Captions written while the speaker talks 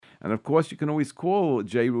And of course, you can always call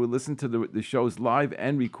JRoot, listen to the shows live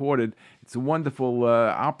and recorded. It's a wonderful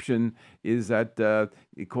option, is that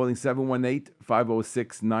you're calling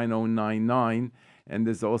 718-506-9099. And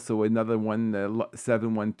there's also another one,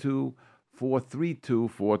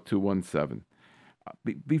 712-432-4217.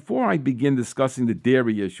 Before I begin discussing the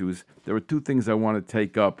dairy issues, there are two things I want to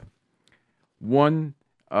take up. One,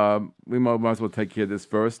 we might as well take care of this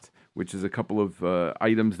first, which is a couple of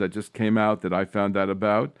items that just came out that I found out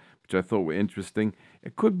about, which I thought were interesting.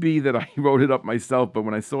 It could be that I wrote it up myself, but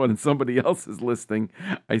when I saw it in somebody else's listing,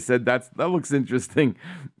 I said, that looks interesting.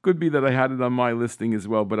 Could be that I had it on my listing as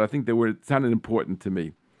well, but I think it sounded important to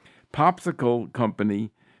me. Popsicle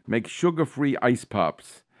Company makes sugar-free ice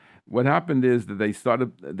pops. What happened is that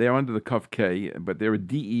they're under the cuff K, but they're a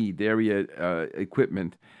DE, dairy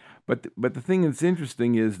equipment. But the thing that's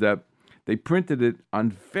interesting is that they printed it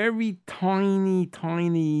on very tiny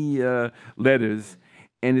letters,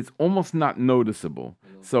 and it's almost not noticeable.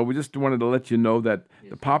 So we just wanted to let you know that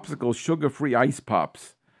the Popsicle sugar-free ice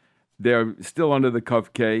pops, they're still under the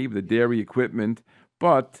cuff K, the dairy equipment,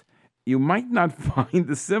 but you might not find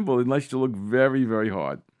the symbol unless you look very, very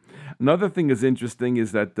hard. Another thing that's interesting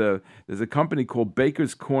is that there's a company called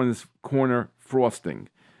Baker's Corner Frosting.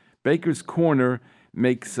 Baker's Corner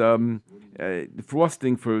makes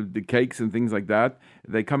frosting for the cakes and things like that.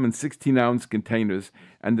 They come in 16-ounce containers.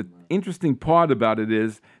 And the interesting part about it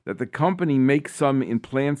is that the company makes some in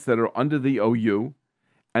plants that are under the OU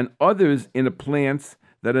and others in plants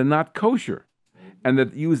that are not kosher and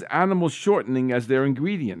that use animal shortening as their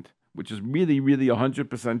ingredient, which is really, really 100%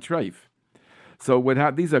 treif. So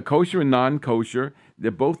these are kosher and non-kosher. They're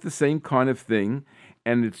both the same kind of thing,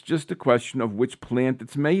 and it's just a question of which plant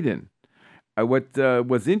it's made in. What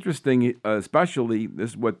was interesting, especially, this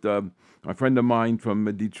is what a friend of mine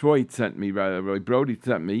from Detroit sent me, Roy Brody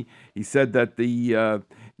sent me. He said that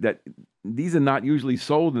that these are not usually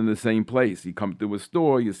sold in the same place. You come to a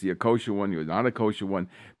store, you see a kosher one, you're not a kosher one,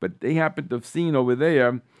 but they happen to have seen over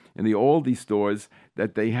there in the Aldi stores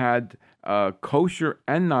that they had kosher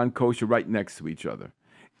and non-kosher right next to each other.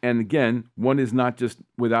 And again, one is not just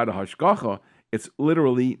without a hashgacha, it's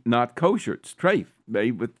literally not kosher. It's treif,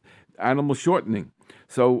 made with animal shortening.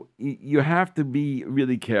 So you have to be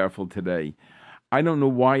really careful today. I don't know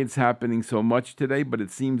why it's happening so much today, but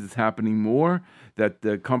it seems it's happening more, that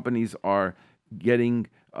the companies are getting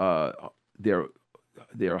their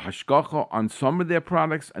hashgacha on some of their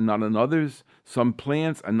products and not on others, some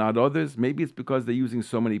plants and not others. Maybe it's because they're using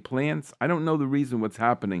so many plants. I don't know the reason what's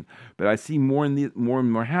happening, but I see more and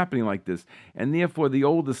more happening like this. And therefore, the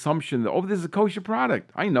old assumption that, this is a kosher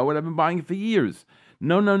product. I know it. I've been buying it for years.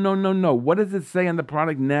 No. What does it say on the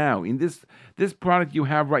product now? In this product you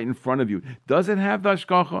have right in front of you, does it have the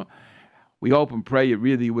hashgacha? We hope and pray it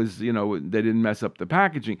really was, they didn't mess up the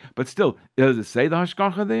packaging. But still, does it say the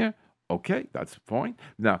hashgacha there? Okay, that's fine.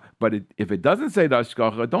 Now, but if it doesn't say the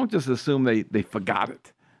hashgacha, don't just assume they forgot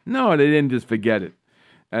it. No, they didn't just forget it.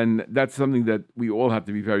 And that's something that we all have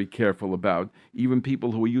to be very careful about, even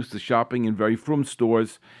people who are used to shopping in very frum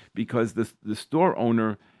stores, because the store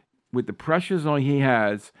owner, with the pressures on he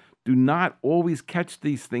has, do not always catch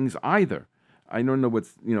these things either. I don't know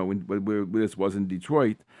what's, where this was in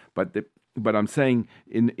Detroit, but I'm saying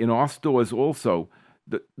in our stores also,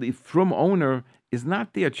 the frum owner is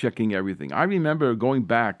not there checking everything. I remember going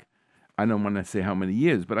back, I don't want to say how many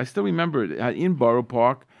years, but I still remember it, in Borough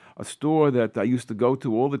Park, a store that I used to go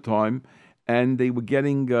to all the time, and they were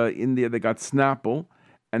getting in there, they got Snapple,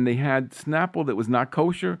 and they had Snapple that was not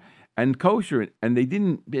kosher and kosher, and they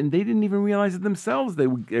didn't even realize it themselves. They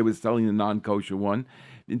were selling the non-kosher one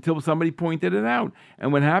until somebody pointed it out.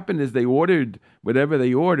 And what happened is they ordered whatever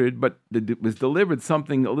they ordered, but it was delivered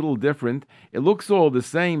something a little different. It looks all the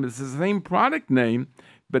same. It's the same product name,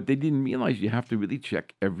 but they didn't realize you have to really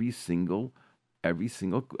check every single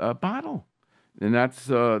bottle. And that's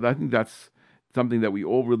I think that's something that we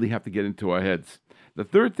all really have to get into our heads. The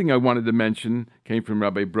third thing I wanted to mention came from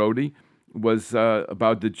Rabbi Brody, was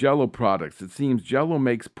about the Jell-O products. It seems Jell-O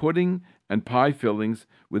makes pudding and pie fillings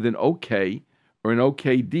with an OK or an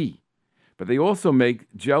OKD. But they also make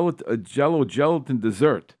Jell-O gelatin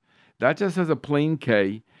dessert. That just has a plain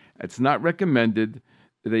K. It's not recommended.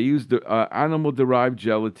 They use the animal-derived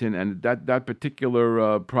gelatin, and that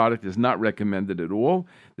particular product is not recommended at all,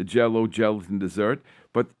 the Jell-O gelatin dessert.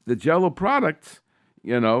 But the Jell-O products,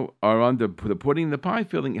 are under the pudding, the pie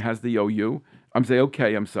filling has the OU. And the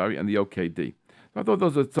OKD. I thought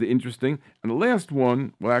those are interesting. And the last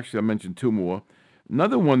one, well, actually, I mentioned two more.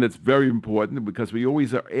 Another one that's very important, because we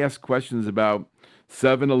always are asked questions about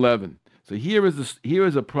 7-Eleven. So here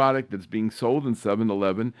is a product that's being sold in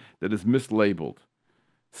 7-Eleven that is mislabeled.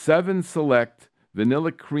 7 Select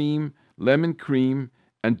vanilla cream, lemon cream,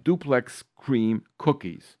 and duplex cream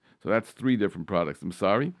cookies. So that's 3 different products. I'm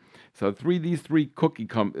sorry. So these three cookie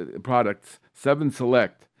products, 7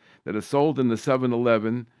 Select, that are sold in the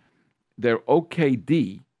 7-Eleven, they're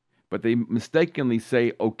OKD, but they mistakenly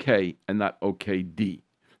say OK and not OKD.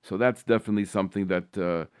 So that's definitely something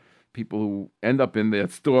that people who end up in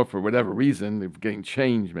that store for whatever reason, they're getting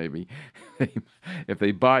change maybe, if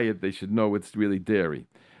they buy it, they should know it's really dairy.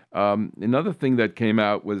 Another thing that came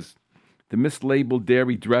out was the mislabeled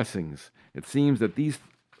dairy dressings. It seems that these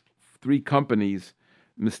 3 companies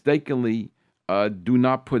mistakenly do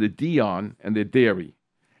not put a D on, and they're dairy.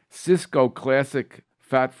 Cisco Classic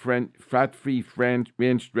Fat-Free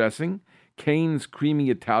Ranch Dressing, Cane's Creamy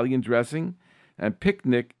Italian Dressing, and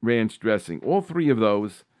Picnic Ranch Dressing. All 3 of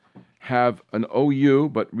those have an OU,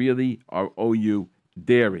 but really are OU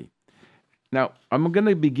dairy. Now, I'm going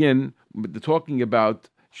to begin with talking about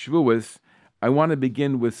Shavuos. I want to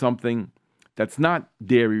begin with something that's not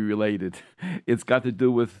dairy related. It's got to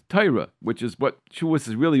do with Torah, which is what Shavuos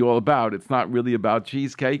is really all about. It's not really about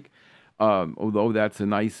cheesecake, although that's a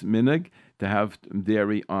nice minhag to have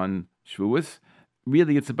dairy on Shavuos.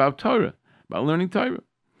 Really, it's about Torah, about learning Torah.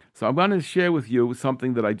 So I'm going to share with you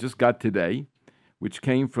something that I just got today, which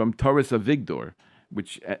came from Torah Avigdor,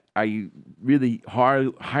 which I really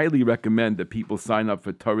highly recommend that people sign up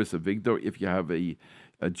for Torah Avigdor if you have a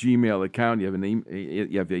Gmail account, you have an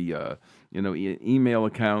email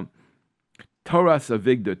account. Torah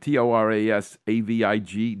Avigdor, TorasAvigdor,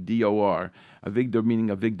 Avigdor meaning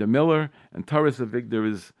Avigdor Miller, and Torah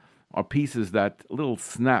Avigdor are pieces that little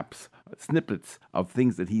snippets of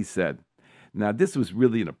things that he said. Now, this was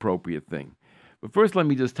really an appropriate thing. But first, let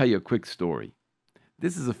me just tell you a quick story.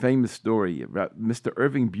 This is a famous story about Mr.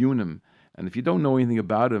 Irving Bunim, and if you don't know anything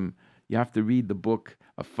about him, you have to read the book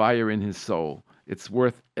A Fire in His Soul. It's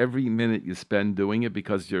worth every minute you spend doing it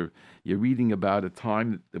because you're reading about a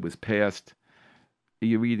time that was past.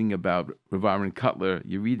 You're reading about Rav Aaron Kotler.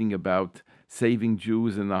 You're reading about saving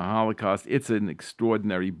Jews in the Holocaust. It's an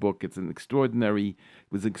extraordinary book. It was an extraordinary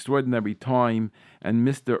time. And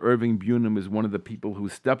Mr. Irving Bunim is one of the people who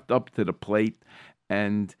stepped up to the plate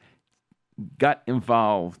and got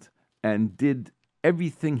involved and did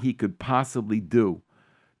everything he could possibly do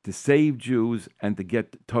to save Jews and to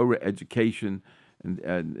get Torah education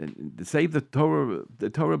and to save the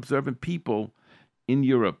Torah observant people in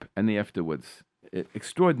Europe and afterwards.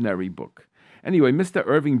 Extraordinary book. Anyway, Mr.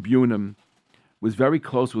 Irving Bunim was very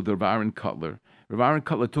close with Rav Aaron Kotler. Rav Aaron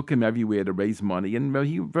Kotler took him everywhere to raise money, and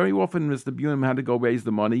he very often, Mr. Bunim had to go raise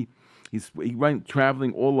the money. He went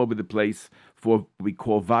traveling all over the place for what we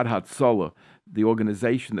call Vad Hatzalah, the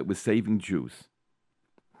organization that was saving Jews.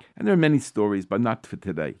 And there are many stories, but not for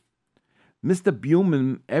today. Mr.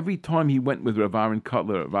 Bunim, every time he went with Rav Aaron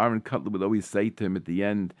Kotler would always say to him at the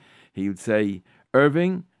end, he would say,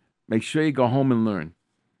 Irving, make sure you go home and learn.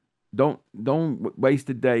 Don't waste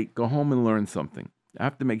a day. Go home and learn something. You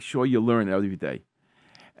have to make sure you learn every day.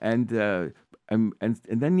 And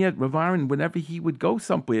then yet Rav Aaron, whenever he would go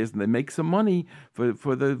someplace and they make some money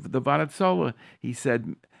for the Vadat Sola, he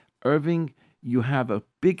said, Irving, you have a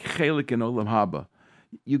big chelik in Olam Haba.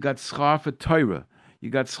 You got schar for Torah. You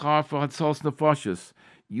got schar for Hatzalas Nefashos.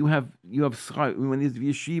 You have schar, when there's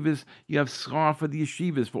yeshivas, you have schar for the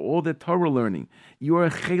yeshivas, for all the Torah learning. You are a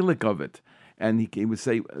chelik of it. And he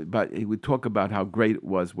would talk about how great it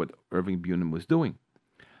was what Irving Bunim was doing.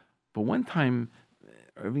 But one time,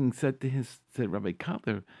 Irving said Rabbi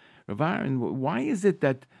Kotler, Rav Aaron, why is it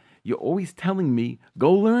that you're always telling me,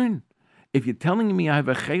 go learn? If you're telling me I have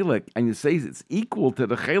a chelik and you say it's equal to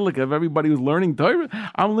the chelik of everybody who's learning Torah,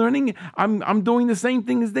 I'm learning, I'm doing the same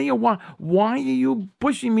thing as they are. Why are you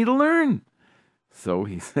pushing me to learn? So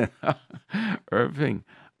he said, Irving,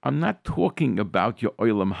 I'm not talking about your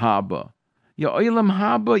Olam Haba. Your Olam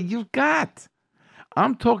Haba you've got.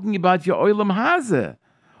 I'm talking about your Olam Hazeh.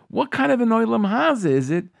 What kind of an Olam Hazeh is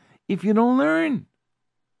it if you don't learn?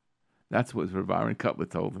 That's what Rav Aaron Kotler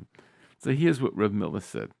told him. So here's what Rav Miller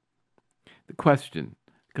said. The question,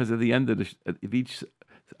 because at the end of each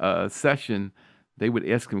session, they would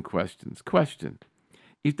ask him questions. Question: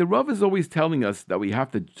 if the Rav is always telling us that we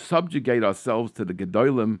have to subjugate ourselves to the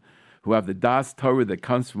Gedolim who have the Das Torah that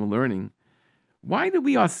comes from learning, why do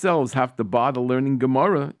we ourselves have to bother learning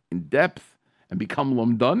Gemara in depth and become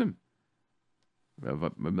Lomdanim?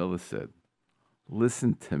 Rav Miller said,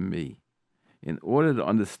 listen to me. In order to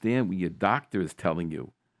understand what your doctor is telling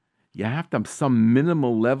you, you have to have some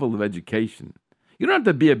minimal level of education. You don't have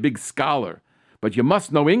to be a big scholar, but you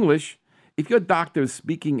must know English. If your doctor is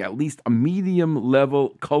speaking at least a medium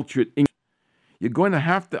level cultured English, you're going to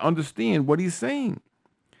have to understand what he's saying.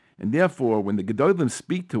 And therefore, when the Gedolim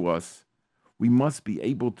speak to us, we must be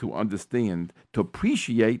able to understand, to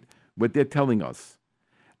appreciate what they're telling us.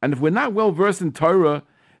 And if we're not well versed in Torah,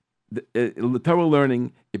 the Torah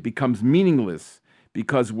learning, it becomes meaningless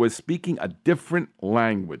because we're speaking a different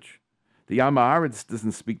language. The Am Haaretz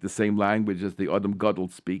doesn't speak the same language as the Adam Gadol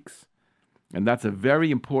speaks. And that's a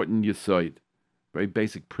very important yesod, very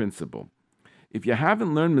basic principle. If you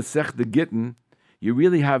haven't learned Masechta Gittin, you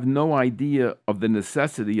really have no idea of the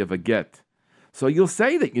necessity of a get. So you'll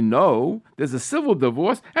say that you know there's a civil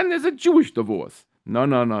divorce and there's a Jewish divorce. No,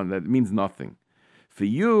 that means nothing. For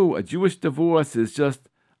you, a Jewish divorce is just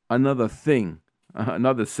another thing,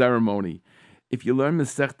 another ceremony. If you learn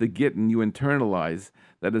Masechta Gittin, you internalize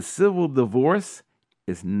that a civil divorce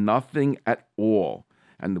is nothing at all.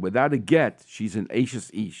 And without a get, she's an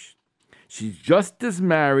Eishes Ish. She's just as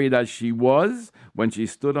married as she was when she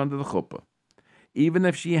stood under the chuppah. Even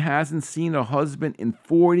if she hasn't seen her husband in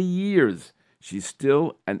 40 years, she's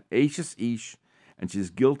still an Eishes Ish, and she's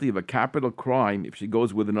guilty of a capital crime if she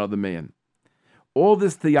goes with another man. All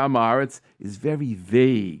this to Am Haaretz is very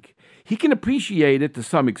vague. He can appreciate it to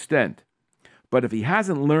some extent, but if he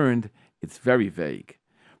hasn't learned, it's very vague.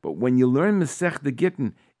 But when you learn Masechta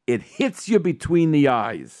Gittin, it hits you between the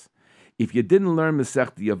eyes. If you didn't learn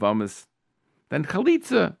Masechta Yavamas, then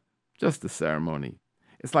Chalitza, just a ceremony.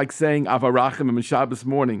 It's like saying Avarachim on Shabbos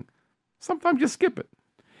morning. Sometimes you skip it.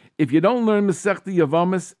 If you don't learn Masechta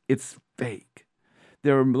Yavamas, it's vague.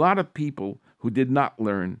 There are a lot of people who did not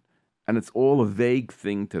learn, and it's all a vague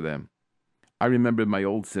thing to them. I remember in my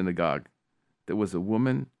old synagogue, there was a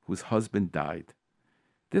woman whose husband died.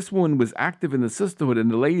 This woman was active in the sisterhood in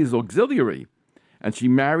the ladies' auxiliary, and she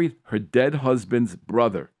married her dead husband's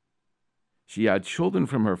brother. She had children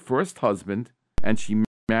from her first husband, and she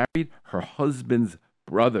married her husband's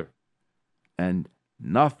brother. And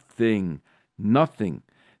nothing.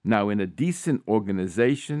 Now, in a decent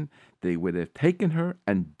organization, they would have taken her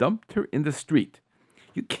and dumped her in the street.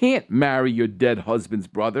 You can't marry your dead husband's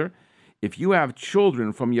brother. If you have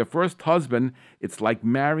children from your first husband, it's like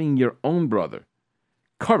marrying your own brother.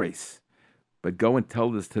 Kores. But go and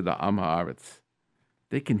tell this to the Am Haaretz.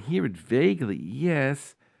 They can hear it vaguely,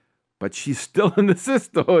 yes, but she's still in the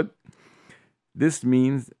sisterhood. This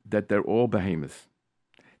means that they're all behemoths.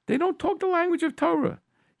 They don't talk the language of Torah.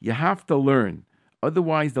 You have to learn.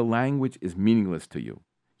 Otherwise, the language is meaningless to you.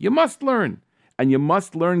 You must learn, and you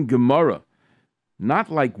must learn Gemara.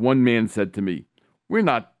 Not like one man said to me, we're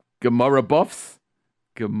not Gemara buffs.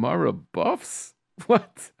 Gemara buffs?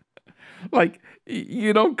 What? Like,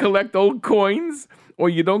 you don't collect old coins, or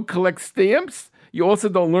you don't collect stamps? You also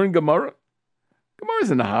don't learn Gemara? Gemara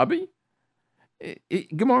isn't a hobby.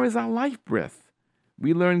 Gemara is our life breath.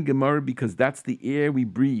 We learn Gemara because that's the air we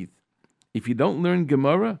breathe. If you don't learn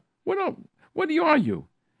Gemara, what are you?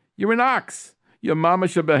 You're an ox. You're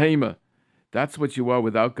mamash a behema. That's what you are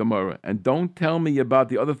without Gemara. And don't tell me about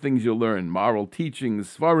the other things you'll learn, moral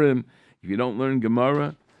teachings, svarim. If you don't learn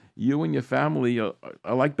Gemara, you and your family are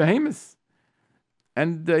like behemoths.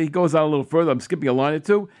 And he goes on a little further. I'm skipping a line or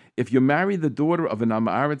two. If you marry the daughter of an Am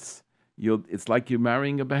Haaretz, it's like you're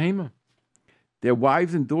marrying a behemoth. Their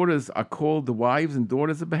wives and daughters are called the wives and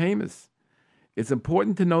daughters of behemoths. It's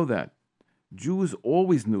important to know that. Jews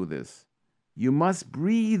always knew this. You must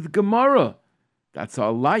breathe Gemara. That's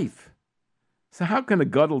our life. So how can a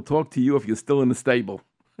gadol talk to you if you're still in the stable?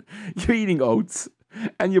 You're eating oats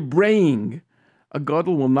and you're braying. A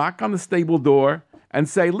gadol will knock on the stable door and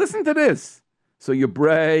say, listen to this. So you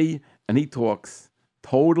bray and he talks.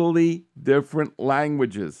 Totally different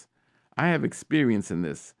languages. I have experience in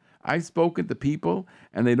this. I've spoken to people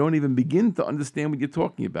and they don't even begin to understand what you're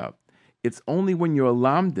talking about. It's only when you're a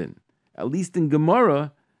lamdin, at least in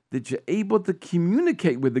Gemara, that you're able to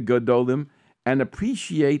communicate with the Gedolim and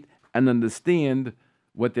appreciate and understand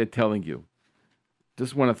what they're telling you.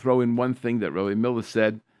 Just want to throw in one thing that Rabbi Miller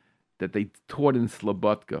said that they taught in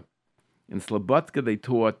Slobodka. In Slobodka, they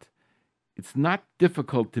taught it's not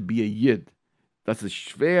difficult to be a Yid. That's a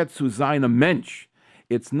schwer zu sein a Mensch.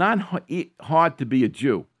 It's not hard to be a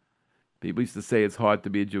Jew. People used to say it's hard to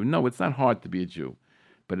be a Jew. No, it's not hard to be a Jew,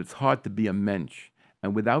 but it's hard to be a Mensch.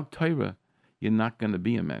 And without Torah, you're not going to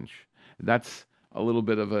be a Mensch. That's a little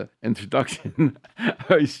bit of an introduction, a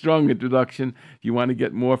very strong introduction. If you want to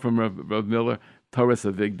get more from Rav Miller, Torah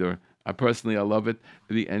Savigdor. I love it.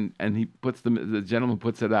 And he puts the gentleman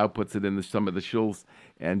puts it out, puts it in some of the shuls,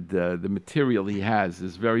 and the material he has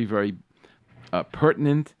is very, very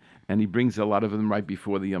pertinent, and he brings a lot of them right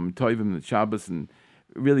before the Yom Tovim, the Shabbos, and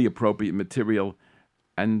really appropriate material.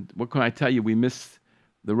 And what can I tell you? We miss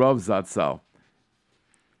the Rav Zatzal.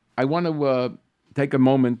 I want to take a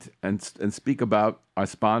moment and speak about our our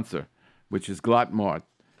sponsor, which is Glatt Mart.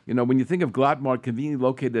 You know, when you think of Glatt Mart, conveniently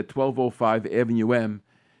located at 1205 Avenue M,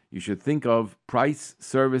 you should think of price,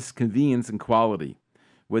 service, convenience, and quality.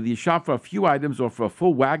 Whether you shop for a few items or for a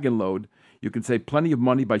full wagon load, you can save plenty of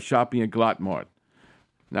money by shopping at Glatt Mart.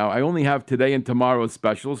 Now, I only have today and tomorrow's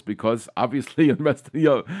specials because obviously the rest of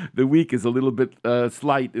the week is a little bit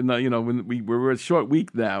slight. When we're a short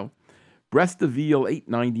week now. Breast of veal,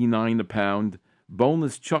 $8.99 a pound.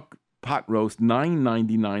 Boneless chuck pot roast,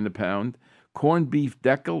 $9.99 a pound. Corned beef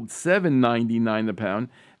deckled, $7.99 a pound.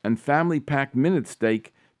 And family pack minute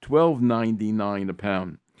steak, $12.99 a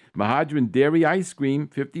pound. Mahadran dairy ice cream,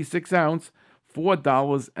 56 ounce,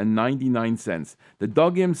 $4.99. The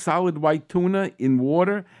Dugim solid white tuna in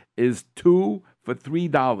water is 2 for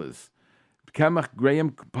 $3. Kemach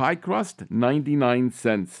Graham pie crust, 99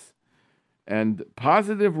 cents. And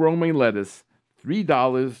positive romaine lettuce,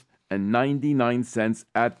 $3.99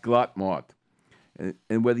 at Glatt Mart.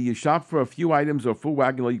 And whether you shop for a few items or full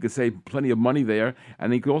wagon load, you can save plenty of money there.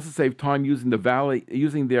 And you can also save time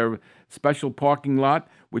using their special parking lot,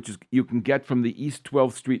 which is you can get from the East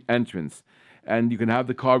 12th Street entrance. And you can have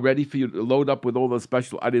the car ready for you to load up with all the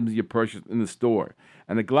special items you purchased in the store.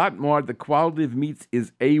 And at Glatt Mart, the quality of meats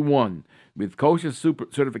is A1, with kosher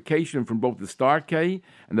certification from both the Star K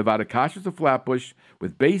and the Vadakashas of Flatbush,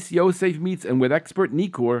 with base Yosef meats and with expert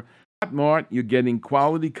Nikor. Glatt Mart, you're getting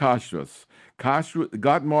quality kashrus.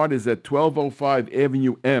 Glatt Mart is at 1205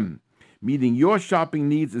 Avenue M. Meeting your shopping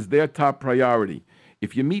needs is their top priority.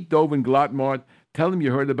 If you meet Dov in Glatt Mart, tell them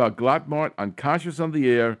you heard about Glatt Mart on Kashrus on the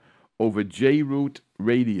Air over JRoot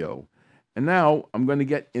Radio. And now I'm going to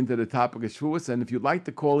get into the topic of Shavuos. And if you'd like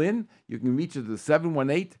to call in, you can reach us at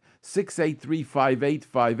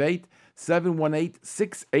 718-683-5858,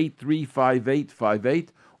 718-683-5858.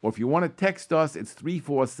 Or if you want to text us, it's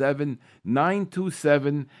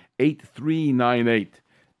 347-927-8398.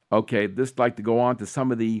 Okay, I'd just like to go on to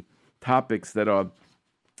some of the topics that are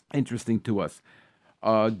interesting to us,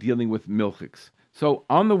 dealing with milchiks. So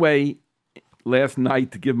on the way last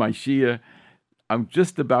night to give my shia, I'm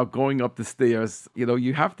just about going up the stairs. You know,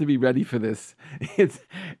 you have to be ready for this.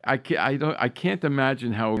 I can't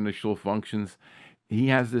imagine how a shul functions. He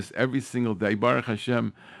has this every single day. Baruch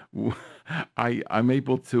Hashem, I'm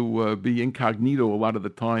able to be incognito a lot of the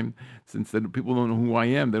time, since people don't know who I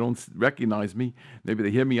am. They don't recognize me. Maybe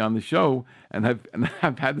they hear me on the show, and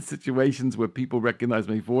I've had the situations where people recognize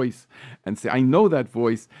my voice and say, I know that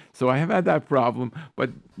voice. So I have had that problem,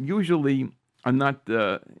 but usually I'm not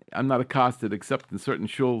accosted except in certain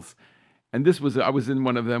shuls. And I was in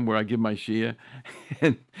one of them where I give my shia,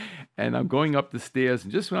 and I'm going up the stairs,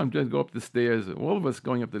 and just when I'm going to go up the stairs, all of us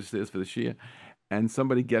going up the stairs for the shia, and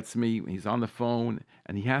somebody gets me, he's on the phone,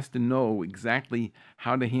 and he has to know exactly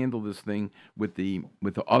how to handle this thing with the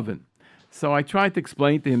oven. So I tried to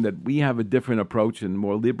explain to him that we have a different approach and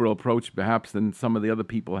more liberal approach perhaps than some of the other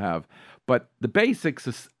people have. But the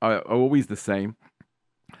basics are always the same.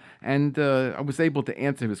 And I was able to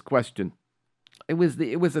answer his question. It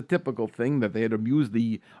was a typical thing that they had used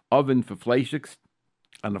the oven for fleishiks,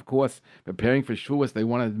 and of course, preparing for Shavuos, they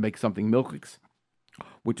wanted to make something milchiks,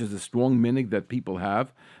 which is a strong minig that people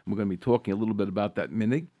have. We're going to be talking a little bit about that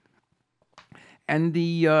minig. And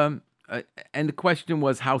the question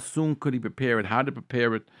was, how soon could he prepare it? How to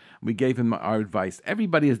prepare it? We gave him our advice.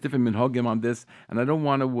 Everybody has different minhagim on this, and I don't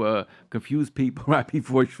want to confuse people right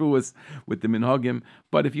before Shavuos with the minhagim.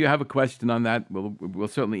 But if you have a question on that, we'll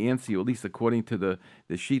certainly answer you, at least according to the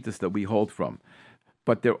shittas that we hold from.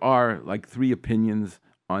 But there are like 3 opinions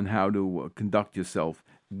on how to conduct yourself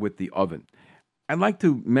with the oven. I'd like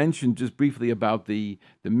to mention just briefly about the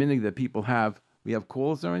minig that people have. We have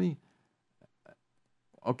calls already?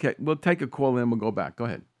 Okay, we'll take a call and we'll go back. Go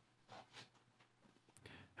ahead.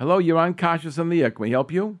 Hello, you're on Kashrus on the Air. Can we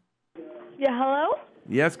help you? Yeah, hello?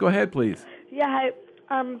 Yes, go ahead, please. Yeah,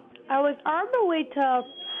 I was on the way to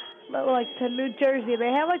New Jersey.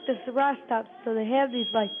 They have this rest stop, so they have these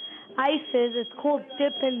ices. It's called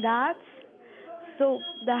Dippin' Dots. So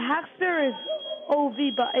the Haxter is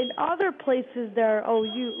OV, but in other places they're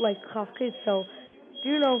OU, like Kafka. So do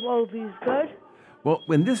you know if OV is good? Well,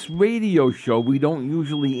 in this radio show, we don't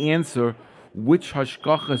usually answer which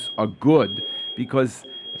hashkachas are good because,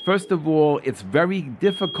 first of all, it's very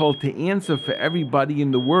difficult to answer for everybody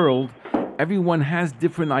in the world. Everyone has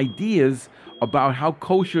different ideas about how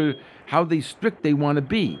kosher, how strict they want to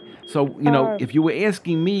be. So, if you were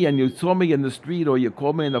asking me and you saw me in the street or you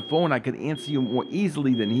called me on the phone, I could answer you more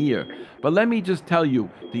easily than here. But let me just tell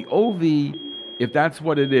you, the OV, if that's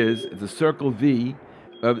what it is, it's a circle V,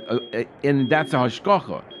 and that's a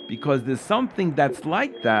hashkacha, because there's something that's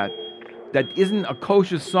like that isn't a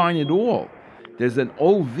kosher sign at all. There's an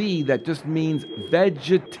OV that just means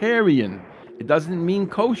vegetarian. It doesn't mean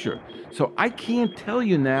kosher. So I can't tell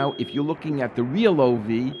you now if you're looking at the real OV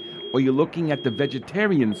or you're looking at the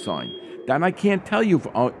vegetarian sign. That I can't tell you.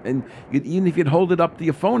 And even if you'd hold it up to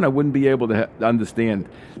your phone, I wouldn't be able to understand.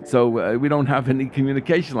 So we don't have any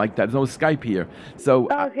communication like that. There's no Skype here.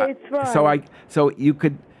 So Okay, it's fine. so you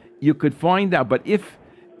could find out. But if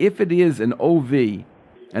it is an OV,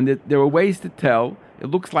 and there are ways to tell. It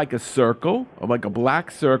looks like a circle, or like a black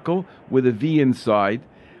circle with a V inside,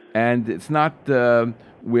 and it's not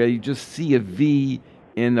where you just see a V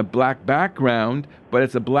in a black background, but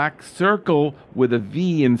it's a black circle with a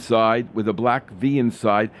V inside, with a black V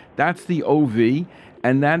inside. That's the OV,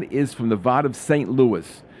 and that is from the Vod of St.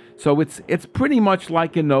 Louis. So it's pretty much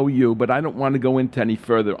like an OU, but I don't want to go into any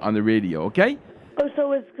further on the radio, okay? Oh,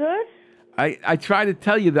 so it's good? I try to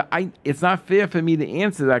tell you that it's not fair for me to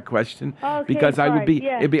answer that question because I would be,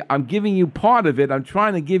 I'm giving you part of it. I'm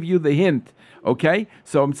trying to give you the hint, okay?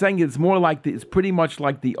 So I'm saying it's more like it's pretty much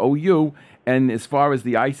like the OU, and as far as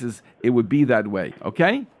the ISIS, it would be that way,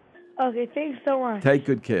 okay? Okay, thanks so much. Take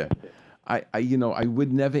good care. I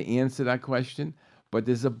would never answer that question, but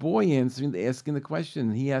there's a boy asking the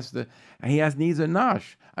question. He needs a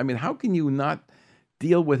nosh. I mean, how can you not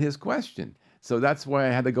deal with his question? So that's why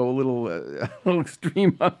I had to go a little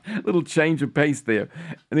extreme, a little change of pace there.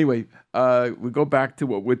 Anyway, we go back to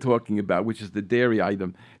what we're talking about, which is the dairy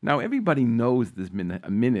item. Now, everybody knows there's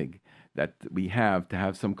a minig that we have to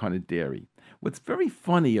have some kind of dairy. What's very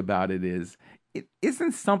funny about it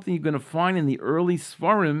isn't something you're going to find in the early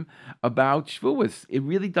Sfarim about Shavuos. It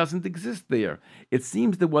really doesn't exist there. It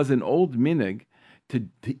seems there was an old minig to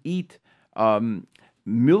eat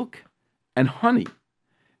milk and honey,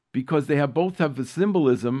 because they both have the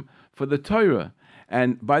symbolism for the Torah.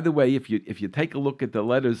 And by the way, if you take a look at the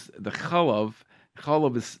letters, the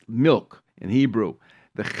chalav is milk in Hebrew.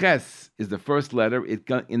 The ches is the first letter.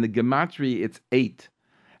 In the gematria, it's 8.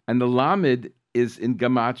 And the lamed is in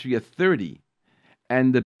gematria 30.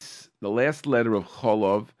 And the last letter of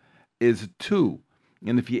chalav is 2.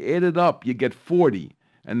 And if you add it up, you get 40.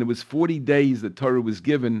 And there was 40 days the Torah was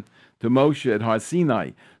given to Moshe at Har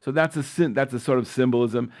Sinai. So that's a sort of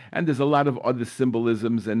symbolism, and there's a lot of other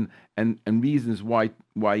symbolisms and reasons why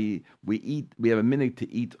we have a minute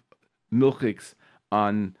to eat milchiks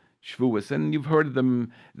on Shavuos, and you've heard of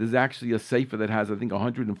them. There's actually a sefer that has, I think,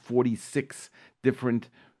 146 different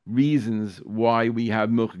reasons why we have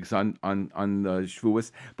milchiks on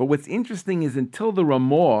Shavuos. But what's interesting is until the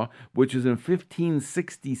Ramah, which is in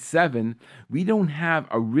 1567, we don't have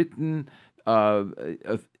a written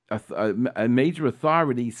a major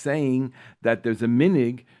authority saying that there's a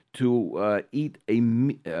minig to eat a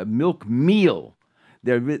milk meal.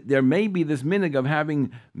 There may be this minig of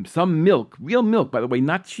having some milk, real milk, by the way,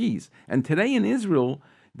 not cheese. And today in Israel,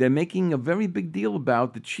 they're making a very big deal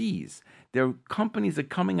about the cheese. There companies are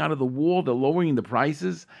coming out of the wall. They're lowering the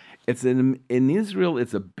prices. It's in Israel.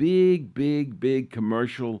 It's a big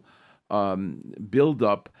commercial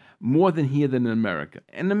build-up, more than here than in America.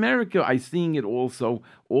 In America, I'm seeing it also,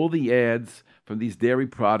 all the ads from these dairy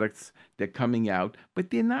products, they're coming out,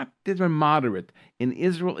 but they're moderate. In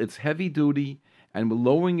Israel, it's heavy duty, and we're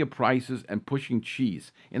lowering your prices and pushing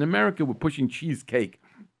cheese. In America, we're pushing cheesecake,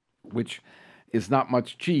 which is not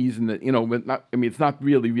much cheese, and it's not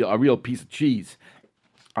really a real piece of cheese.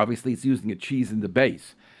 Obviously, it's using a cheese in the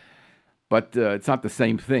base, but it's not the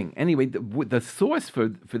same thing. Anyway, the source for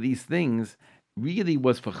these things really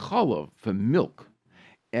was for challah, for milk.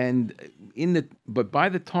 And but by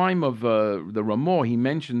the time of the Ramah, he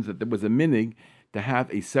mentions that there was a minig to have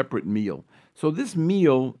a separate meal. So this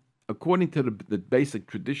meal, according to the basic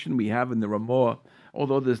tradition we have in the Ramah,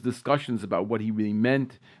 although there's discussions about what he really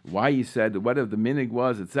meant, why he said, whatever the minig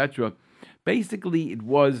was, etc., basically it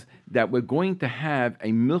was that we're going to have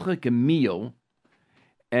a milchik meal,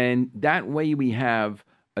 and that way we have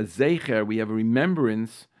a zecher, we have a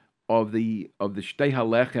remembrance of the shtei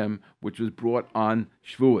halechem, which was brought on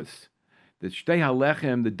Shavuos. The shtei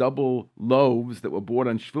halechem, the double loaves that were brought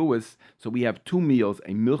on Shavuos, so we have two meals,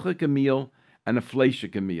 a milchik meal and a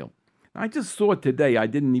fleishik meal. I just saw today, I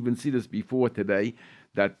didn't even see this before today,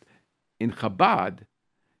 that in Chabad,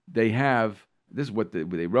 they have, this is what they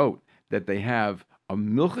wrote, that they have a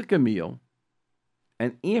milchik meal,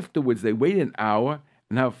 and afterwards they wait an hour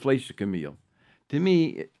and have a fleishik meal. To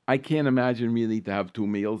me, I can't imagine really to have two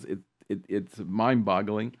meals. It's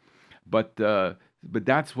mind-boggling, but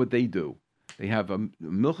that's what they do. They have a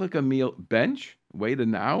milchik meal bench, wait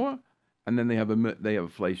an hour, and then they have a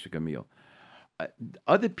fleishik meal.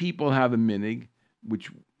 Other people have a minig,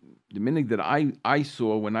 which the minig that I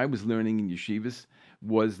saw when I was learning in yeshivas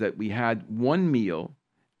was that we had one meal,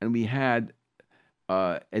 and we had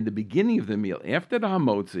at the beginning of the meal, after the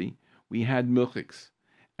hamotzi, we had milchiks,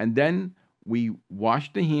 and then we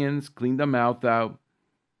washed the hands, cleaned the mouth out,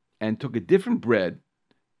 and took a different bread,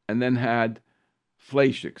 and then had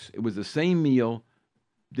fleishiks. It was the same meal,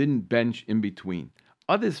 didn't bench in between.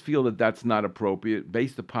 Others feel that that's not appropriate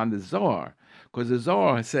based upon the Zohar, because the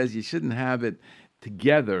Zohar says you shouldn't have it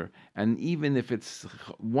together, and even if it's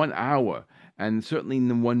 1 hour, and certainly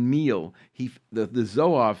in one meal, the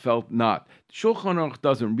Zohar felt not. Shulchan Aruch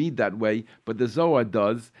doesn't read that way, but the Zohar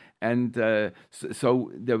does, and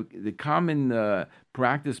so the common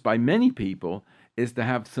practice by many people is to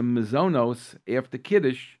have some mazonos after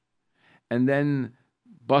Kiddush, and then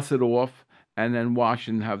bust it off, and then wash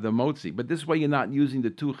and have the motzi. But this way you're not using the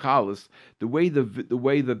two chalas. The way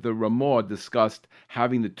that the Ramah discussed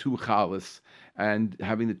having the two chalas and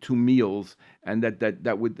having the two meals, and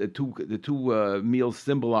that would the two meals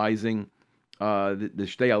symbolizing the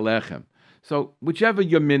shtei alechem. So whichever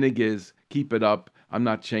your minig is, keep it up. I'm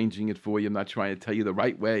not changing it for you. I'm not trying to tell you the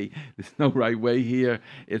right way. There's no right way here.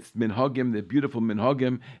 It's minhagim, the beautiful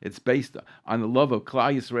minhagim. It's based on the love of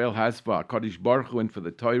Klal Yisrael has for HaKadosh Baruch Hu and for the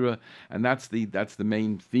Torah, and that's the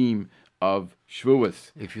main theme of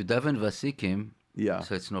Shavuos. If you daven vasikim, yeah,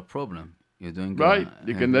 so it's no problem. You're doing right.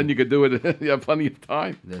 You can do it. You have plenty of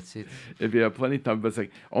time. That's it. If you have plenty of time, but it's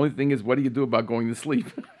like only thing is, what do you do about going to sleep?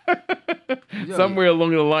 Somewhere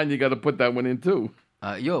along the line, you got to put that one in too.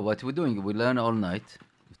 What we're doing, we learn all night,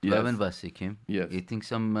 daven vasikim, eating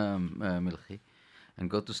some milchi, and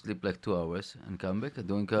go to sleep like 2 hours, and come back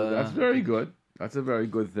doing. That's very good. That's a very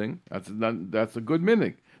good thing. That's a good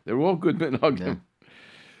minhag. They're all good minhagim. Yeah.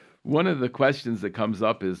 One of the questions that comes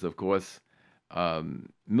up is, of course,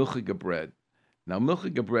 milchig bread. Now,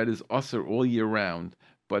 milchig bread is usher all year round,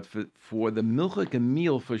 but for the milchig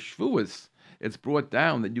meal for Shavuos, it's brought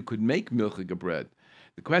down that you could make milchig bread.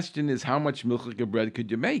 The question is, how much milchig bread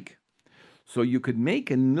could you make? So you could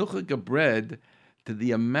make a milchig bread to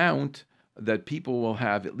the amount that people will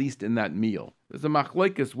have, at least in that meal. There's a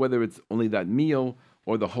machlokes whether it's only that meal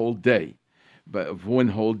or the whole day, but one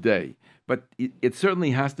whole day. But it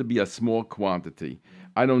certainly has to be a small quantity.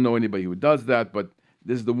 I don't know anybody who does that, but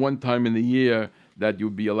this is the one time in the year that you'll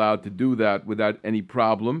be allowed to do that without any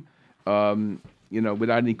problem,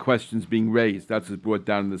 without any questions being raised. That's what's brought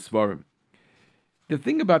down in the Svarim. The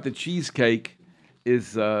thing about the cheesecake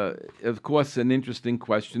is, of course, an interesting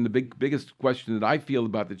question. The biggest question that I feel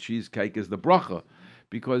about the cheesecake is the bracha,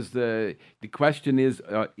 because the question is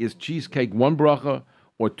cheesecake one bracha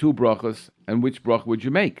or two brachas, and which bracha would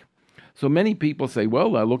you make? So many people say,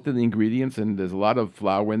 well, I looked at the ingredients, and there's a lot of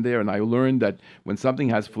flour in there, and I learned that when something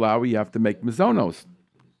has flour, you have to make mazonos.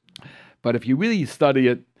 But if you really study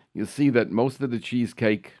it, you'll see that most of the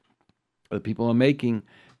cheesecake that people are making,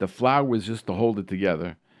 the flour is just to hold it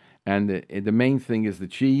together. And the main thing is the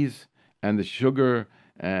cheese and the sugar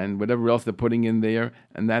and whatever else they're putting in there.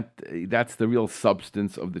 And that's the real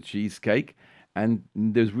substance of the cheesecake. And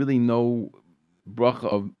there's really no bracha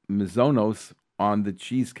of mazonos on the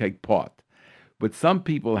cheesecake part. What some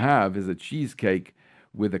people have is a cheesecake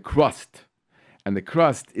with a crust. And the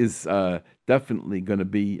crust is definitely going to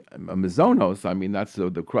be a mazonos. I mean, that's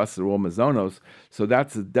the crusts are all mazonos. So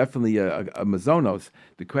that's definitely a mazonos.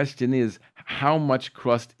 The question is, how much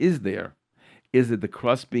crust is there? Is it the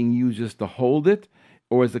crust being used just to hold it,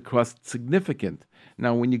 or is the crust significant?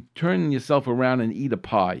 Now, when you turn yourself around and eat a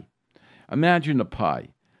pie, imagine a pie.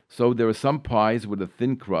 So there are some pies with a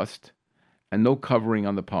thin crust and no covering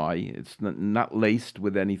on the pie. It's not laced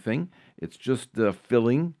with anything. It's just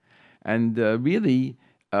filling. And really,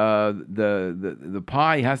 the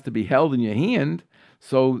pie has to be held in your hand,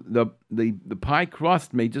 so the pie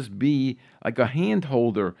crust may just be like a hand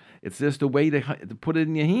holder. It's just a way to put it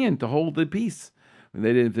in your hand to hold the piece.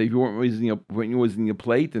 If you weren't using a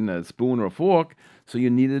plate and a spoon or a fork, so you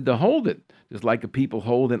needed to hold it, just like people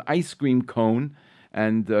hold an ice cream cone.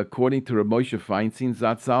 And according to Rav Moshe Feinstein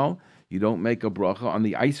Zatzal, you don't make a bracha on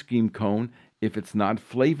the ice cream cone if it's not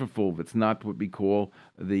flavorful, if it's not what we call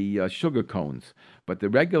the sugar cones. But the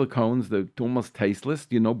regular cones, they're almost tasteless,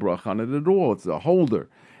 bracha on it at all. It's a holder.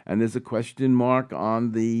 And there's a question mark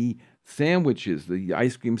on the sandwiches, the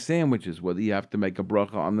ice cream sandwiches, whether you have to make a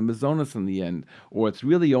bracha on the mazonos in the end, or it's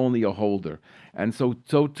really only a holder. And so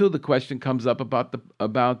too, the question comes up about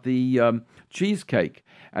the cheesecake.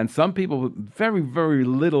 And some people with very, very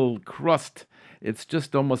little crust, it's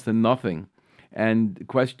just almost a nothing. And the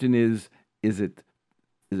question is it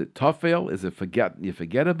tafel? Is it you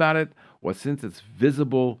forget about it? Or since it's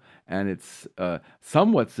visible and it's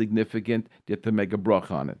somewhat significant, you have to make a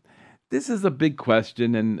bracha on it. This is a big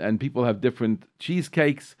question, and people have different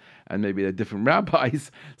cheesecakes, and maybe they're different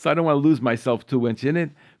rabbis, so I don't want to lose myself too much in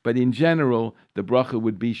it. But in general, the bracha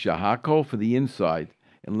would be shahako for the inside,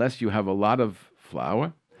 unless you have a lot of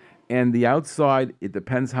flour. And the outside, it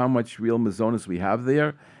depends how much real mazonos we have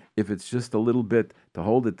there. If it's just a little bit to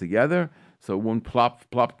hold it together, so it won't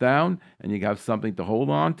plop down, and you have something to hold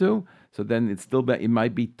on to, so then it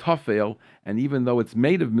might be tafel, and even though it's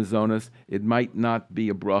made of mazonos, it might not be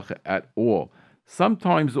a bracha at all.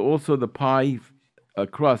 Sometimes also the pie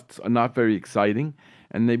crusts are not very exciting,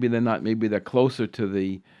 and maybe they're closer to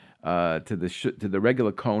the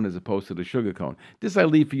regular cone as opposed to the sugar cone. This I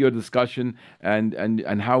leave for your discussion and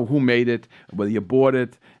who made it, whether you bought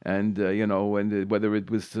it, and whether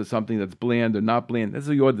it was something that's bland or not bland. This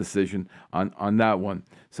is your decision on that one.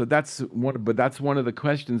 So that's one of the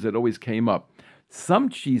questions that always came up. Some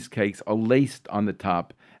cheesecakes are laced on the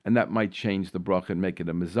top, and that might change the bracha and make it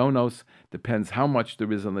a mazonos. Depends how much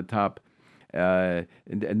there is on the top. And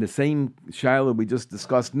the same shiloh we just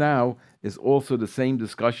discussed now is also the same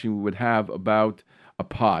discussion we would have about a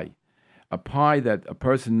pie. A pie that a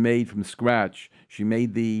person made from scratch. She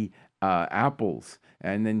made the apples,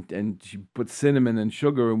 and she put cinnamon and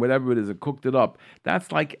sugar and whatever it is and cooked it up.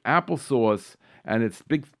 That's like applesauce, and it's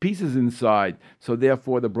big pieces inside. So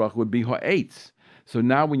therefore the bracha would be ha'etz. So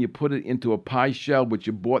now when you put it into a pie shell, which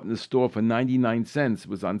you bought in the store for 99 cents,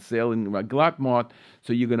 was on sale in Glattmart,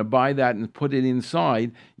 so you're going to buy that and put it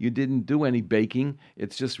inside. You didn't do any baking.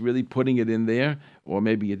 It's just really putting it in there. Or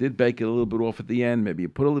maybe you did bake it a little bit off at the end. Maybe you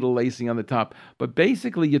put a little lacing on the top. But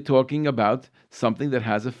basically you're talking about something that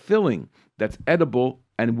has a filling that's edible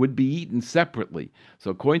and would be eaten separately.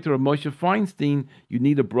 So according to Rav Moshe Feinstein, you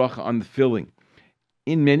need a bracha on the filling.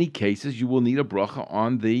 In many cases, you will need a bracha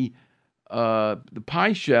on the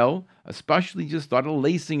pie shell, especially just started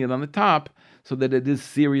lacing it on the top so that it is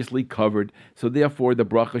seriously covered. So therefore, the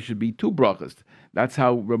bracha should be 2 brachas. That's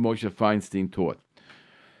how Rav Moshe Feinstein taught.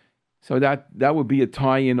 So that would be a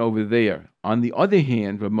tie-in over there. On the other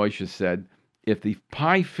hand, Rav Moshe said, if the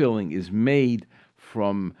pie filling is made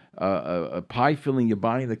from a pie filling you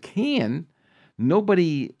buy in a can,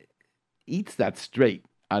 nobody eats that straight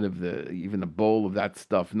out of even a bowl of that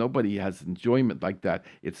stuff. Nobody has enjoyment like that.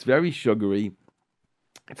 It's very sugary.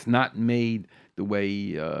 It's not made the way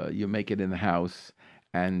you make it in the house,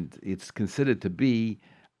 and it's considered to be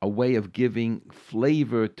a way of giving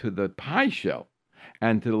flavor to the pie shell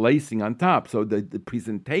and to the lacing on top. So the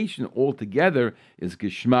presentation altogether is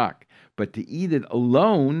geschmack. But to eat it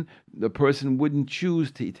alone, the person wouldn't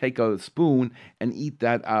choose to take a spoon and eat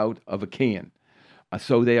that out of a can.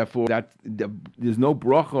 So therefore, there's no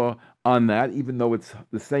bracha on that, even though it's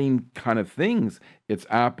the same kind of things. It's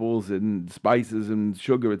apples and spices and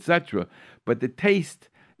sugar, etc. But the taste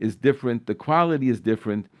is different, the quality is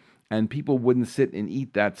different, and people wouldn't sit and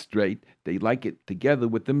eat that straight. They like it together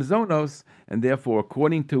with the mazonos, and therefore,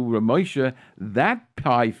 according to Rav Moshe, that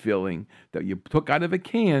pie filling that you took out of a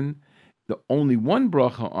can, the only one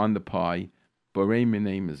bracha on the pie, borei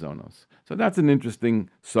minei mazonos. So that's an interesting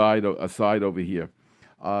aside over here.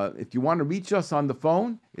 If you want to reach us on the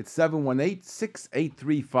phone, it's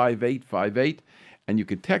 718-683-5858, and you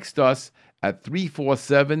can text us at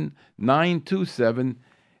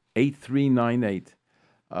 347-927-8398.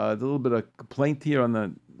 A little bit of complaint here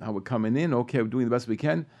on how we're coming in. Okay, we're doing the best we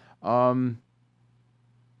can. No,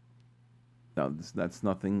 that's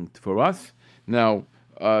nothing for us. Now,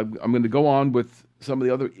 I'm going to go on with some of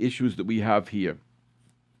the other issues that we have here.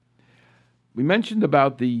 We mentioned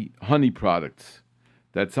about the honey products,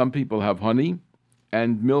 that some people have honey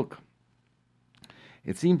and milk.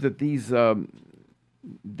 It seems that this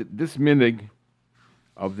minig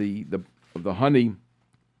of the honey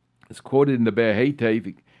is quoted in the Be'er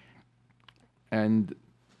Heitev, and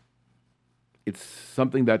it's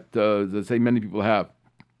something that, as I say, many people have.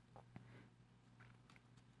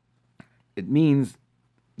 It means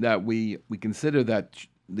that we consider that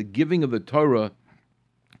the giving of the Torah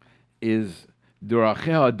is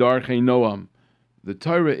Doracheha Darchei Noam. The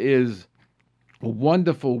Torah is a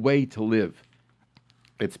wonderful way to live.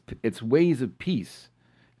 It's ways of peace,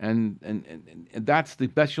 and that's the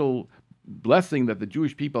special blessing that the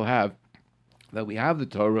Jewish people have, that we have the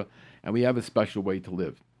Torah and we have a special way to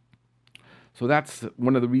live. So that's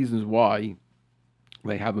one of the reasons why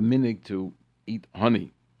they have a minig to eat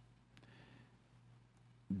honey.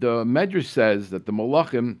 The Medrash says that the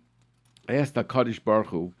Malachim asked HaKadosh Baruch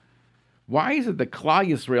Hu, why is it that Klal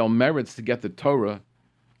Yisrael merits to get the Torah,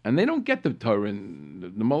 and they don't get the Torah, and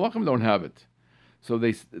the Malachim don't have it? So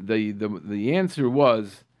the answer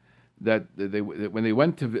was that when the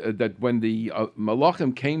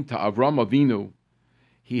Malachim came to Avram Avinu,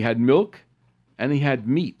 he had milk, and he had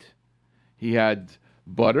meat. He had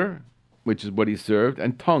butter, which is what he served,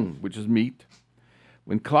 and tongue, which is meat.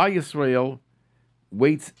 When Klal Yisrael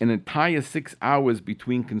waits an entire 6 hours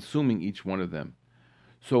between consuming each one of them.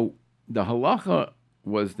 So the halacha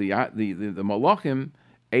was the malachim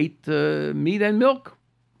ate meat and milk.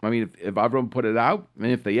 I mean, if Avram put it out, and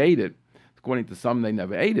if they ate it, according to some, they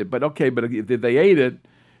never ate it. But okay, but if they ate it,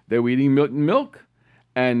 they were eating milk.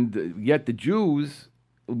 And yet the Jews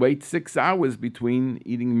wait 6 hours between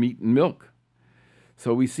eating meat and milk.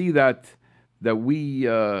 So we see that we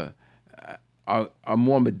are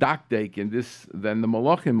more medakdek in this than the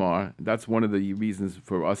malachim are. That's one of the reasons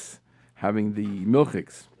for us having the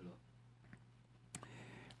milchiks.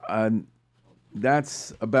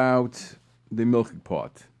 That's about the milchik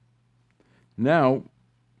part. Now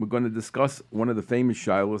we're going to discuss one of the famous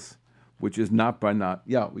shilas, which is not by not.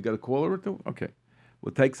 Yeah, we got a caller or two? Okay.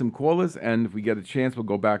 We'll take some callers, and if we get a chance,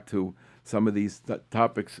 we'll go back to some of these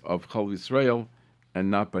topics of Chol Yisrael and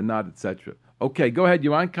not by not, etc. Okay, go ahead.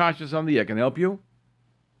 You're on Kashrus on the air. Can I help you?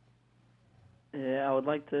 Yeah, I would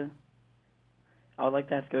like to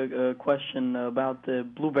ask a question about the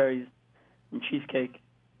blueberries and cheesecake.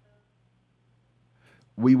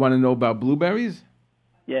 We want to know about blueberries?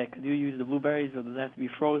 Yeah, could you use the blueberries, or does it have to be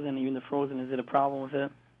frozen? Even the frozen, is it a problem with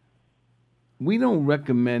it? We don't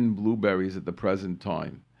recommend blueberries at the present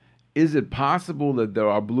time. Is it possible that there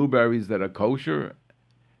are blueberries that are kosher?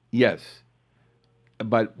 Yes.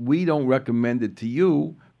 But we don't recommend it to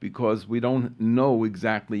you because we don't know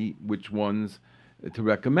exactly which ones to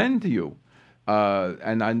recommend to you.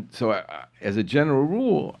 So as a general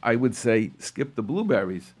rule, I would say skip the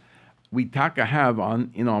blueberries. We have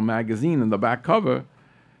in our magazine, in the back cover,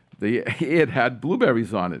 it had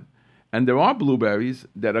blueberries on it. And there are blueberries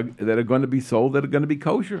that are going to be sold that are going to be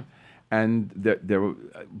kosher. And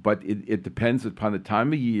but it depends upon the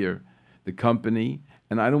time of year, the company,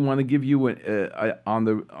 and I don't want to give you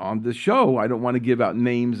on the show. I don't want to give out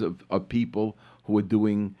names of people who are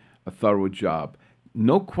doing a thorough job.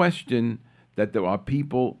 No question that there are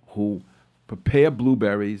people who prepare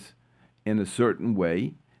blueberries in a certain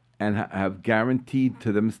way and have guaranteed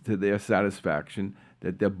to their satisfaction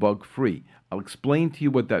that they're bug free. I'll explain to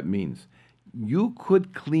you what that means. You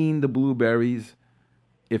could clean the blueberries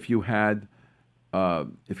if you don't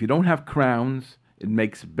have crowns. It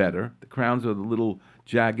makes it better. The crowns are the little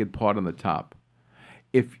jagged part on the top.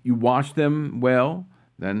 If you wash them well,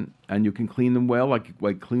 and you can clean them well, like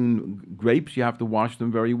clean grapes, you have to wash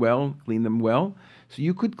them very well, clean them well. So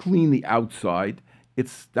you could clean the outside.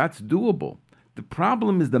 That's doable. The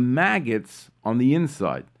problem is the maggots on the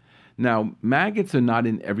inside. Now, maggots are not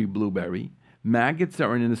in every blueberry. Maggots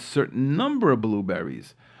are in a certain number of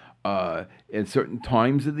blueberries, at certain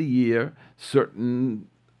times of the year, certain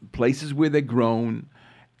places where they're grown,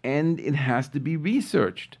 and it has to be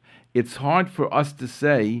researched. It's hard for us to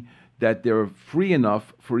say that they're free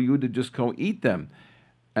enough for you to just go eat them.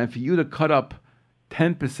 And for you to cut up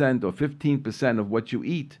 10% or 15% of what you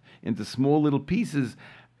eat into small little pieces,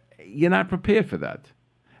 you're not prepared for that.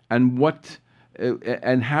 And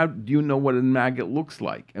how do you know what a maggot looks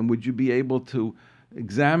like? And would you be able to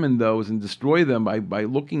examine those and destroy them by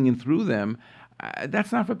looking in through them?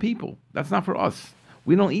 That's not for people. That's not for us.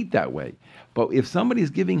 We don't eat that way. But if somebody's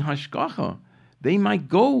giving hashgacha, they might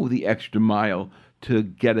go the extra mile to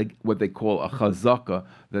get what they call a chazaka,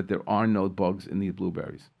 that there are no bugs in these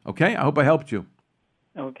blueberries. Okay? I hope I helped you.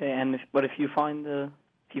 Okay, but if you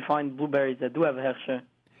find blueberries that do have a hechsher,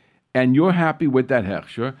 and you're happy with that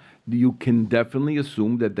hechsher, you can definitely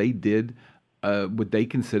assume that they did what they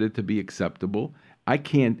considered to be acceptable. I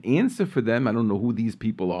can't answer for them. I don't know who these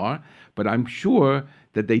people are, but I'm sure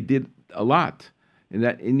that they did a lot.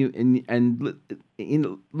 Look,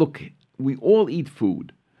 we all eat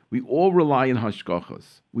food. We all rely on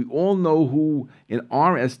hashgachas. We all know who, in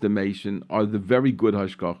our estimation, are the very good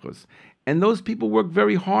hashgachas. And those people work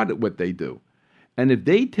very hard at what they do. And if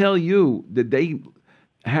they tell you that they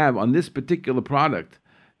have on this particular product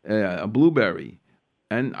a blueberry,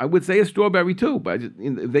 and I would say a strawberry too, but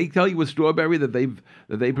if they tell you a strawberry that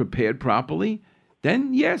they prepared properly,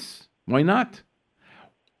 then yes, why not?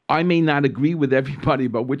 I may not agree with everybody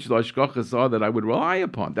about which the hashgachas are that I would rely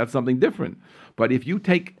upon. That's something different. But if you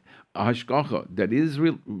take a hashgacha that is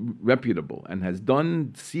reputable and has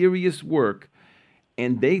done serious work,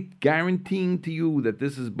 and they guaranteeing to you that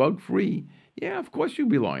this is bug-free, yeah, of course you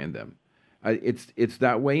rely on them. It's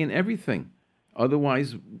that way in everything.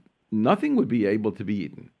 Otherwise, nothing would be able to be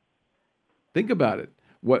eaten. Think about it.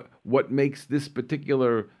 What makes this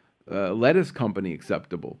particular lettuce company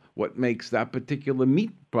acceptable? What makes that particular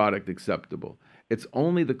meat product acceptable? It's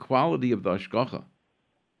only the quality of the hashgacha.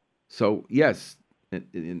 So yes,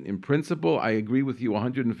 in principle, I agree with you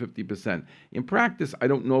 150%. In practice, I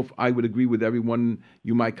don't know if I would agree with everyone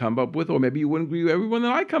you might come up with, or maybe you wouldn't agree with everyone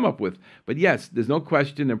that I come up with. But yes, there's no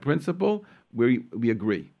question. In principle, we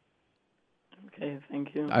agree. Okay,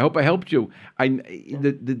 thank you. I hope I helped you.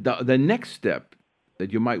 The next step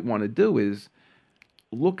that you might want to do is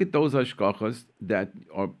look at those hashkachas that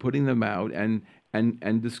are putting them out and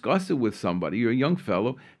discuss it with somebody. You're a young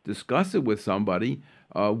fellow. Discuss it with somebody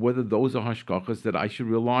whether those are hashkachas that I should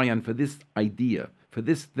rely on for this idea, for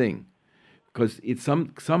this thing. Because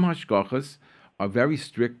some hashkachas are very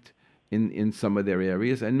strict in some of their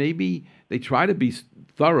areas, and maybe they try to be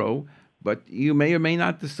thorough, but you may or may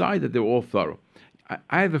not decide that they're all thorough.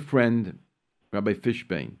 I have a friend, Rabbi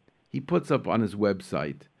Fishbane. He puts up on his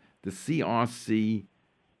website the CRC.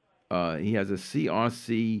 He has a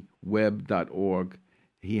crcweb.org.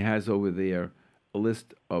 He has over there a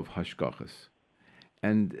list of hashkachas,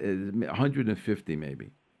 and 150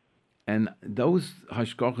 maybe. And those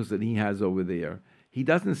hashkachas that he has over there, he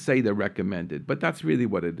doesn't say they're recommended, but that's really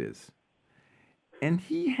what it is. And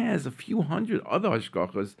he has a few hundred other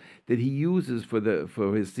hashkachas that he uses for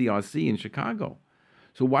his CRC in Chicago.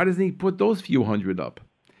 So why doesn't he put those few hundred up?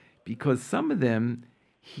 Because some of them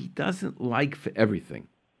he doesn't like for everything.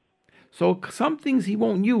 So some things he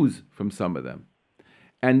won't use from some of them.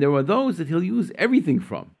 And there are those that he'll use everything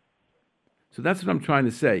from. So that's what I'm trying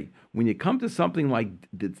to say. When you come to something like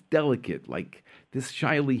that's delicate, like this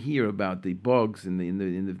shyly here about the bugs and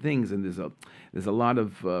the things, and there's a lot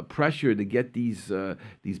of pressure to get these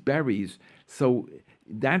berries. So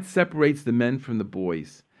that separates the men from the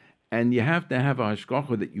boys, and you have to have a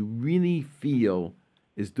hashgacha that you really feel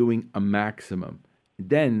is doing a maximum.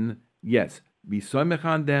 Then yes, be somech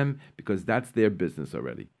on them because that's their business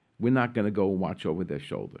already. We're not going to go and watch over their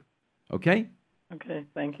shoulder. Okay? Okay,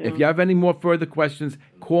 thank you. If you have any more further questions,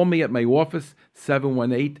 call me at my office,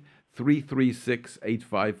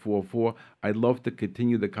 718-336-8544. I'd love to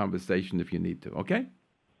continue the conversation if you need to, okay?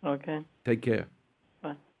 Okay. Take care.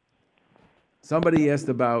 Bye. Somebody asked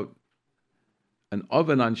about an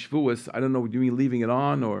oven on Shavuos. I don't know, do you mean leaving it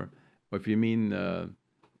on or if you mean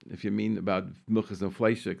about milchas and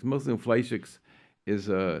fleishiks. Milchas and fleishiks is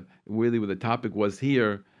really what the topic was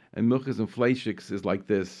here, and milchas and fleishiks is like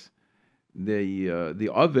this. The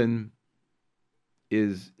oven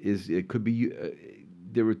is it could be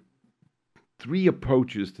there are three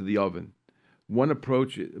approaches to the oven. One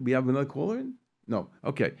approach, we have another caller in? No.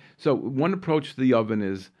 Okay. So one approach to the oven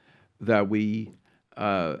is that we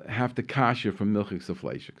have to kasher from milchiks to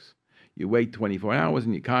fleishiks. You wait 24 hours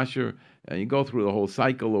and you kasher, and you go through the whole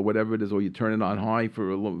cycle or whatever it is, or you turn it on high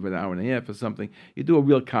for an hour and a half or something. You do a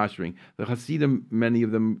real kashering. The Hasidim, many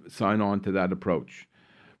of them sign on to that approach.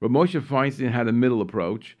 Rav Moshe Feinstein had a middle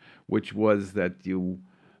approach, which was that you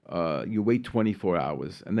wait 24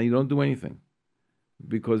 hours and then you don't do anything.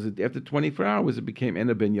 Because after 24 hours, it became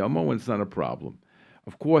Ena Ben Yomo, and it's not a problem.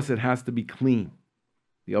 Of course, it has to be clean.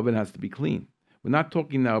 The oven has to be clean. We're not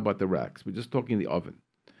talking now about the racks. We're just talking the oven.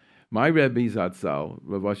 My Rebbe Zatzal,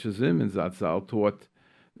 Rav Asher Zim and Zatzal, taught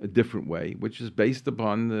a different way, which is based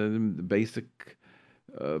upon the basic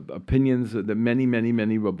opinions that many, many,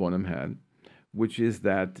 many Rabbonim had, which is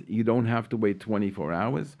that you don't have to wait 24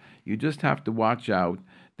 hours. You just have to watch out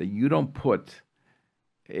that you don't put,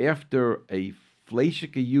 after a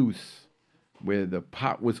fleishika use, where the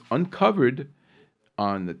pot was uncovered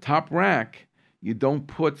on the top rack, you don't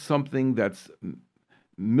put something that's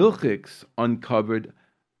milchiks uncovered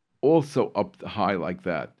also up high like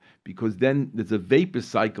that, because then there's a vapor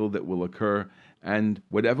cycle that will occur, and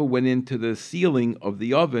whatever went into the ceiling of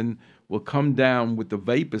the oven will come down with the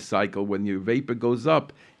vapor cycle. When your vapor goes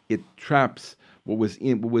up, it traps what was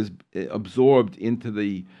absorbed into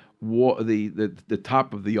the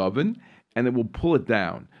top of the oven, and it will pull it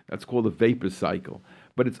down. That's called a vapor cycle.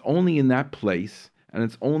 But it's only in that place, and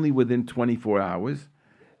it's only within 24 hours.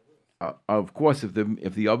 Of course, if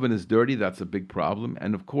the oven is dirty, that's a big problem.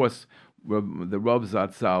 And of course, the Rav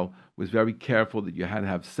Zatzal was very careful that you had to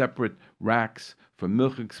have separate racks for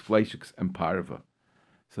milchiks, fleishiks, and parva.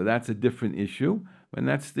 So that's a different issue, and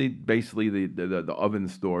that's basically the oven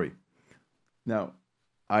story. Now,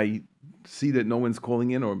 I see that no one's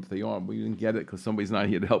calling in, or if they are, we didn't get it because somebody's not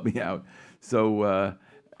here to help me out. So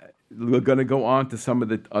we're going to go on to some of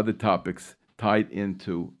the other topics tied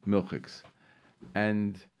into milchiks.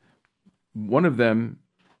 And one of them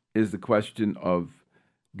is the question of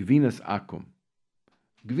gvinas akum.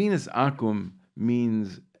 Gvinas akum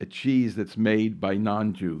means a cheese that's made by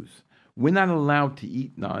non-Jews. We're not allowed to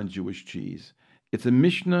eat non-Jewish cheese. It's a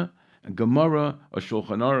Mishnah, a Gemara, a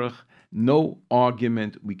Shulchan Aruch No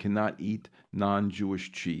argument, we cannot eat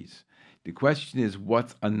non-Jewish cheese. The question is,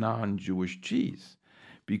 what's a non-Jewish cheese?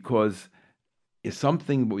 Because is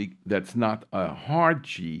something that's not a hard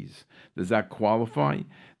cheese, does that qualify?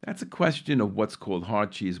 That's a question of what's called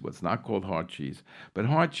hard cheese, what's not called hard cheese. But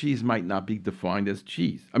hard cheese might not be defined as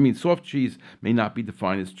cheese. I mean, soft cheese may not be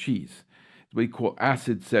defined as cheese. What we call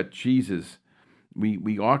acid-set cheeses,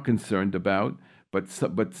 we are concerned about, but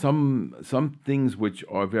some things which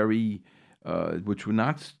are very, which we're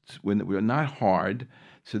not hard,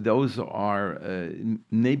 so those are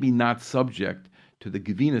maybe not subject to the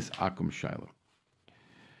Gevinas Akum Shaila.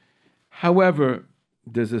 However,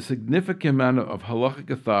 there's a significant amount of halachic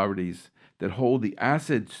authorities that hold the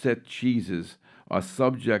acid-set cheeses are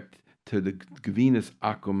subject to the Gevinas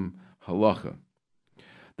Akum halacha.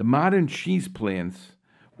 The modern cheese plants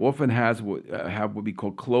often have what we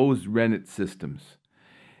call closed rennet systems.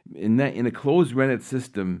 In a closed rennet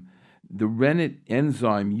system, the rennet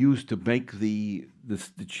enzyme used to make the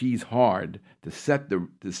cheese hard, to set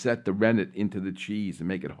the rennet into the cheese and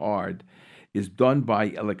make it hard, is done by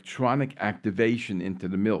electronic activation into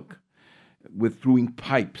the milk through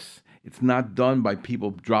pipes. It's not done by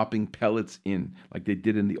people dropping pellets in like they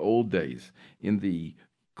did in the old days. In the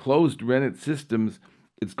closed rennet systems,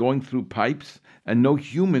 it's going through pipes and no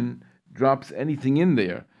human drops anything in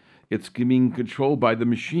there. It's being controlled by the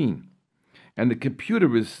machine. And the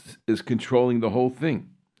computer is controlling the whole thing.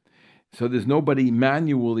 So there's nobody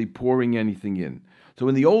manually pouring anything in. So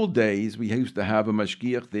in the old days, we used to have a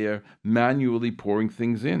mashgiach there manually pouring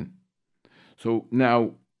things in. So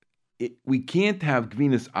now, we can't have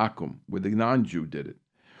Gvinas Akum, where the non-Jew did it.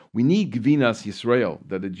 We need Gvinas Yisrael,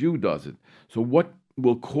 that a Jew does it. So what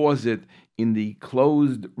will cause it in the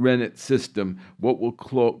closed rennet system? What will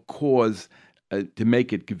cause to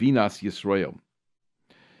make it Gvinas Yisrael?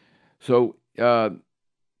 So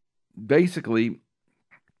basically,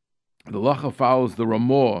 the Lacha follows the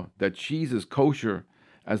Ramah that cheese is kosher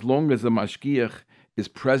as long as the mashgiach is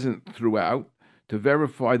present throughout to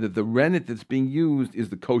verify that the rennet that's being used is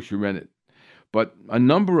the kosher rennet. But a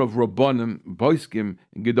number of Rabbanim, Boiskim,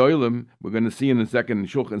 and Gedolim, we're going to see in a second in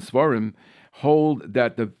Shulchan Svarim, hold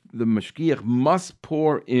that the mashgiach must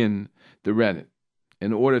pour in the rennet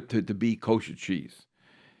in order to be kosher cheese.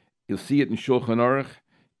 You'll see it in Shulchan Aruch,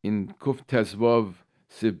 in Kuf Tesvav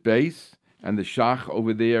Siv Beis, and the Shach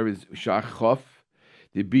over there is Shach Chof,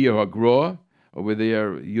 the Bia Hagroa over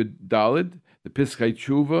there Yud Dalid, the Pischei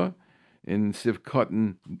Tshuva in Siv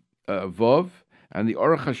Kotten Vov, and the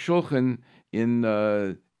Aruch HaShulchan in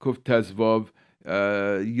Kuf Tesvav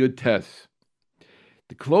Yud Tes.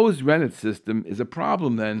 The closed rennet system is a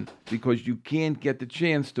problem then because you can't get the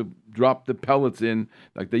chance to drop the pellets in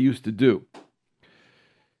like they used to do.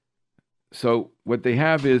 So what they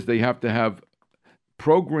have is they have to have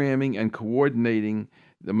programming and coordinating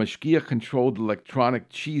the mashgiach-controlled electronic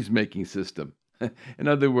cheese-making system. In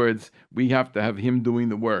other words, we have to have him doing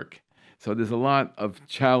the work. So there's a lot of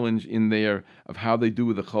challenge in there of how they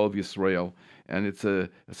do the Chol of Yisrael, and it's a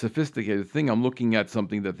sophisticated thing. I'm looking at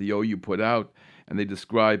something that the OU put out, and they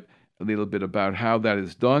describe a little bit about how that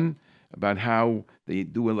is done, about how they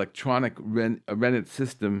do electronic rennet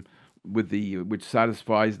system which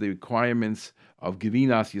satisfies the requirements of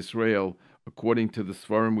Gevinas Yisrael according to the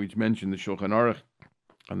Svarim which mentioned, the Shulchan Aruch,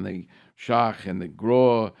 and the Shach, and the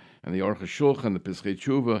Groa, and the Aruch HaShulchan, the Pischei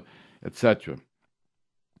Tshuva, etc.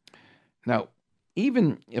 Now,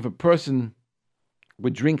 even if a person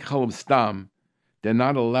would drink Chalav Stam, they're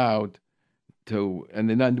not allowed to, and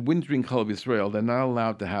wouldn't drink Chalav Yisrael, they're not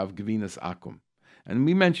allowed to have Gevinas Akum. And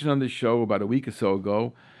we mentioned on this show about a week or so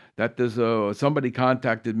ago that there's somebody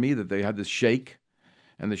contacted me that they had this shake,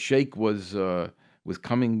 and the shake was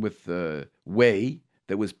coming with whey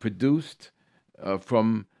that was produced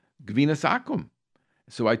from Gevinas Akum.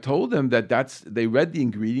 So I told them that they read the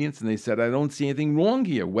ingredients and they said, I don't see anything wrong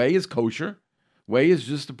here. Whey is kosher. Whey is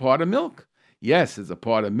just a part of milk. Yes, it's a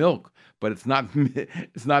part of milk, but it's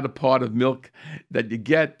not a part of milk that you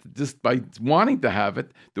get just by wanting to have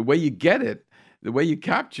it. The way you get it, the way you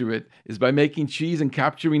capture it, is by making cheese and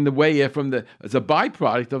capturing the whey as a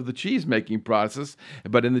byproduct of the cheese-making process.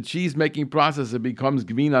 But in the cheese-making process, it becomes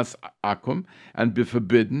Gvinas Akum and be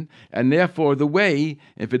forbidden. And therefore, the whey,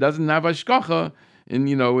 if it doesn't have hashgacha, and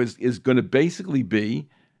is going to basically be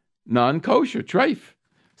non-kosher, treif.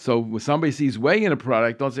 So when somebody sees whey in a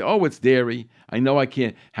product, don't say, oh, it's dairy. I know I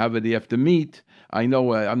can't have it after meat. I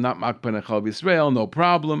know I'm not makpan Chalav Yisrael, no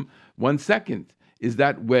problem. 1 second. Is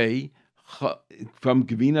that whey from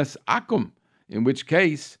Gevinas Akum? In which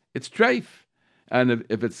case, it's treif. And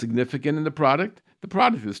if it's significant in the product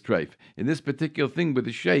is treif. In this particular thing with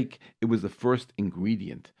the shake, it was the first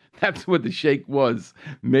ingredient. That's what the shake was,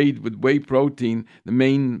 made with whey protein, the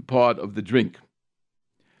main part of the drink.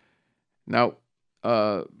 Now,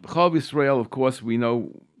 Chalav Yisrael, of course, we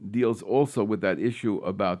know, deals also with that issue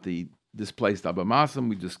about the displaced Abba Masim.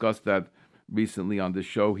 We discussed that recently on the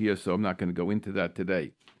show here, so I'm not going to go into that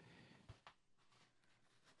today.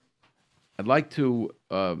 I'd like to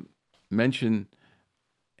mention,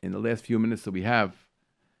 in the last few minutes that we have,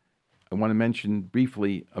 I want to mention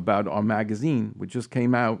briefly about our magazine, which just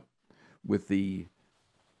came out with the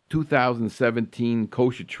 2017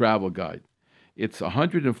 Kosher Travel Guide. It's a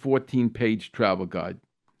 114-page travel guide.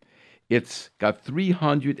 It's got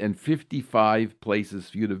 355 places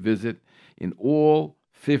for you to visit in all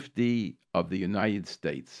 50 of the United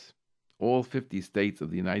States. All 50 states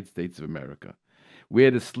of the United States of America.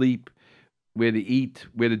 Where to sleep, where to eat,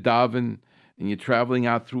 where to daven, and you're traveling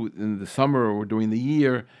out through in the summer or during the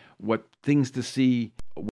year, what things to see,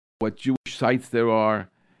 what Jewish sites there are,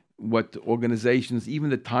 what organizations,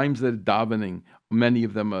 even the times that are davening, many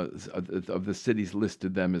of them of the cities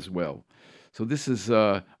listed them as well. So this is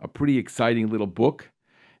a pretty exciting little book.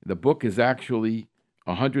 The book is actually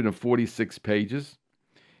 146 pages.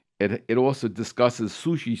 It also discusses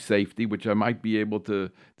sushi safety, which I might be able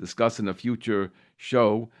to discuss in a future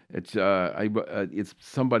show. It's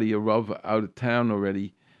somebody, a Rav, out of town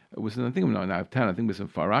already. It was, I think, not out of town. I think it was in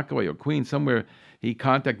Far Rockaway or Queens, somewhere. He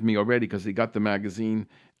contacted me already because he got the magazine,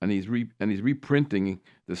 and he's reprinting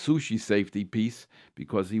the sushi safety piece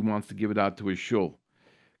because he wants to give it out to his shul.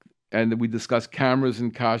 And we discussed cameras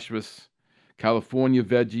and kashrus, California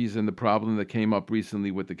veggies, and the problem that came up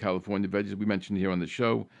recently with the California veggies we mentioned here on the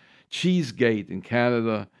show, Cheesegate in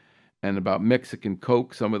Canada, and about Mexican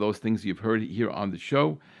Coke, some of those things you've heard here on the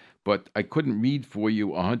show. But I couldn't read for you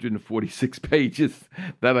 146 pages,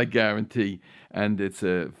 that I guarantee. And it's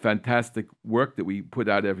a fantastic work that we put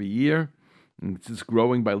out every year. And it's just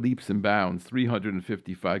growing by leaps and bounds,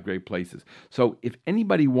 355 great places. So if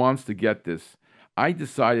anybody wants to get this, I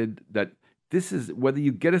decided that this is, whether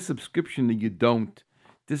you get a subscription or you don't,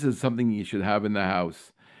 this is something you should have in the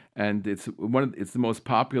house. And it's the most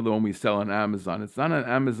popular one we sell on Amazon. It's not on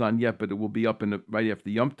Amazon yet, but it will be up right after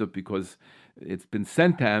Yom Tov because it's been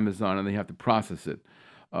sent to Amazon and they have to process it.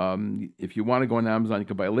 If you want to go on Amazon, you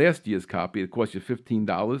can buy last year's copy. It costs you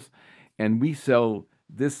 $15, and we sell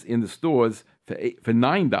this in the stores for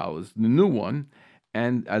 $9, the new one.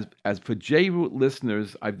 And as for JRoot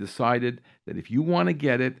listeners, I've decided that if you want to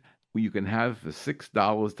get it, you can have for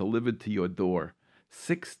 $6 delivered to your door.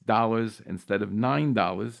 $6 instead of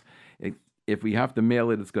 $9. If we have to mail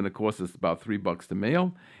it, it's going to cost us about $3 to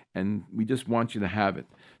mail, and we just want you to have it.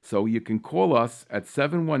 So you can call us at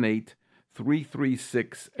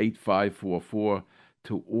 718-336-8544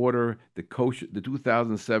 to order the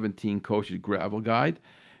 2017 Kosher Travel Guide.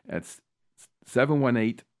 That's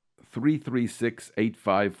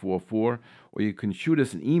 718-336-8544, or you can shoot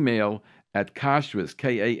us an email at kashrus,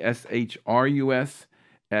 Kashrus,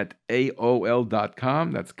 at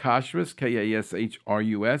AOL.com. That's kashrus,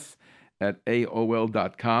 Kashrus, at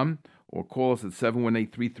AOL.com, or call us at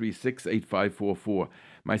 718-336-8544.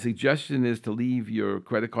 My suggestion is to leave your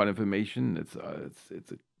credit card information. It's a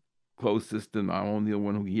closed system. I'm only the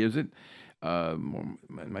one who hears it.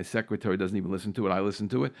 My secretary doesn't even listen to it. I listen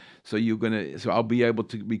to it. So I'll be able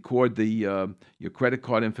to record your credit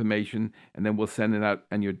card information, and then we'll send it out,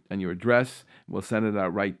 and your address. We'll send it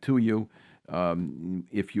out right to you.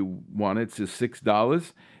 If you want it, it's just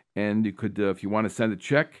 $6, and you could, if you want to send a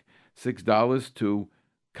check, $6 to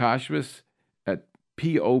Kashrus at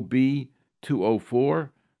POB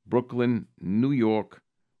 204, Brooklyn, New York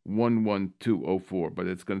 11204. But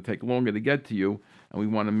it's going to take longer to get to you, and we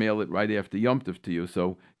want to mail it right after Yom Tov to you.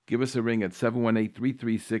 So give us a ring at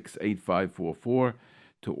 718-336-8544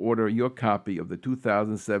 to order your copy of the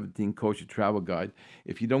 2017 Kosher Travel Guide.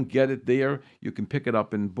 If you don't get it there, you can pick it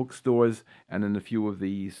up in bookstores and in a few of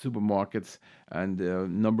the supermarkets, and a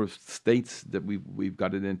number of states that we've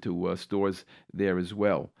got it into stores there as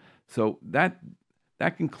well. So that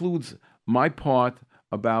concludes my part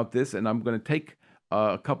about this, and I'm going to take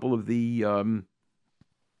a couple of the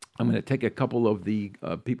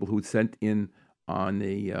people who sent in on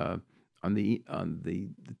the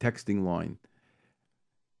texting line.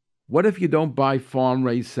 What if you don't buy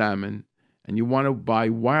farm-raised salmon and you want to buy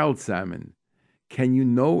wild salmon? Can you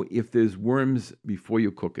know if there's worms before you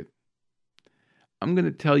cook it? I'm going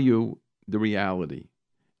to tell you the reality.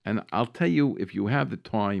 And I'll tell you, if you have the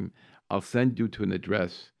time, I'll send you to an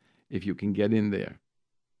address if you can get in there.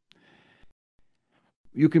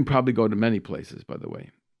 You can probably go to many places, by the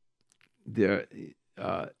way. The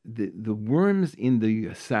worms in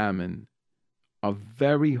the salmon are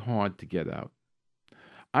very hard to get out.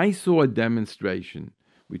 I saw a demonstration.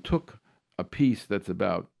 We took a piece that's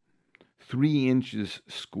about 3 inches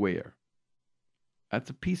square. That's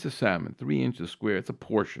a piece of salmon, 3 inches square. It's a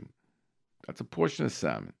portion. That's a portion of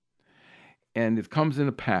salmon. And it comes in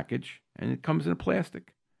a package, and it comes in a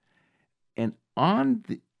plastic. And on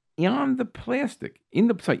the plastic,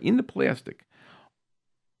 under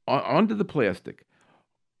the plastic,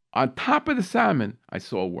 on top of the salmon, I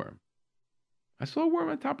saw a worm. I saw a worm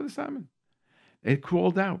on top of the salmon. It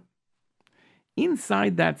crawled out.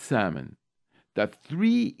 Inside that salmon, that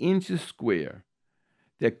 3 inches square,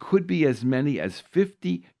 there could be as many as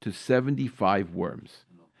 50 to 75 worms.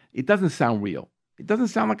 It doesn't sound real. It doesn't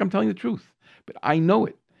sound like I'm telling the truth, but I know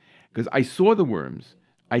it because I saw the worms.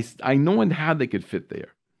 I know how they could fit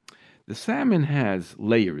there. The salmon has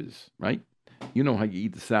layers, right? You know how you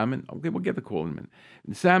eat the salmon? Okay, we'll get the call in a minute.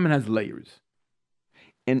 The salmon has layers.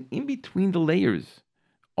 And in between the layers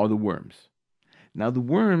are the worms. Now, the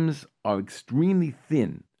worms are extremely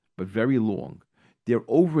thin, but very long. They're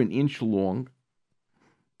over an inch long.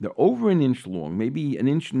 Maybe an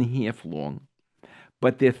inch and a half long.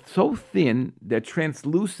 But they're so thin, they're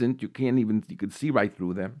translucent, you could see right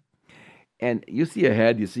through them. And you see a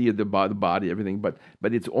head, you see the body, everything, but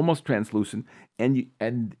it's almost translucent,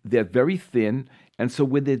 and they're very thin, and so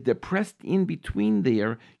when they're pressed in between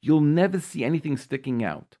there, you'll never see anything sticking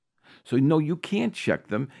out. So no, you can't check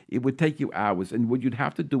them. It would take you hours, and what you'd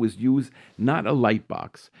have to do is use not a light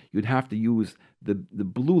box. You'd have to use the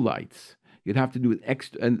blue lights. You'd have to do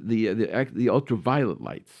the ultraviolet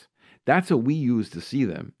lights. That's what we use to see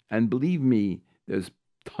them, and believe me, there's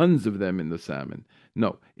tons of them in the salmon.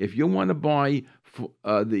 No, if you want to buy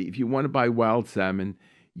wild salmon,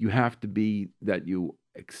 you have to be that you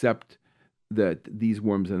accept that these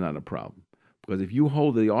worms are not a problem. Because if you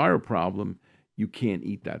hold they are a problem, you can't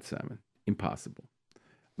eat that salmon. Impossible.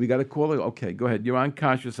 We got a caller. Okay, go ahead. You're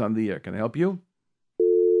unconscious on the air. Can I help you?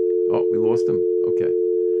 Oh, we lost him. Okay,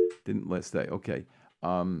 didn't last day. Okay,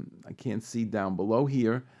 I can't see down below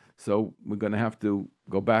here, so we're going to have to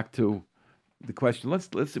go back to the question. Let's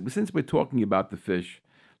since we're talking about the fish,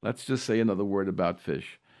 let's just say another word about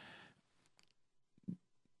fish.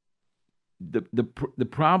 The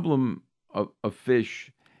problem of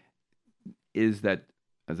fish is that,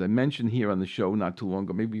 as I mentioned here on the show not too long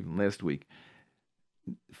ago, maybe even last week,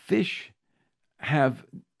 fish have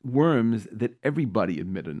worms that everybody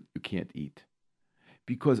admitted you can't eat.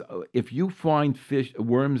 Because if you find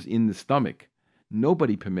worms in the stomach,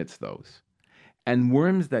 nobody permits those. And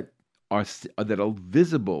worms that are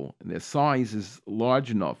visible and their size is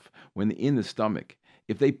large enough when they're in the stomach,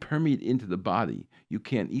 if they permeate into the body, you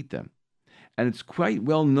can't eat them. And it's quite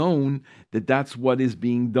well known that that's what is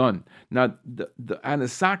being done. Now, the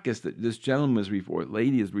anisakis that this gentleman or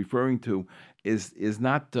lady is referring to is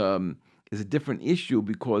a different issue,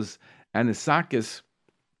 because anisakis,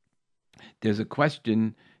 there's a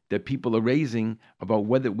question that people are raising about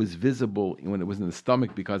whether it was visible when it was in the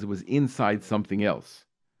stomach because it was inside something else.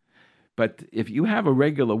 But if you have a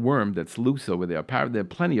regular worm that's loose over there, there are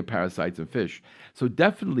plenty of parasites in fish. So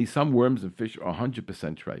definitely some worms in fish are 100%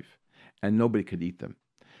 treif, and nobody could eat them.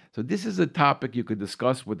 So this is a topic you could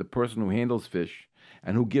discuss with the person who handles fish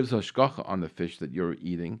and who gives hashgacha on the fish that you're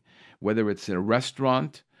eating, whether it's in a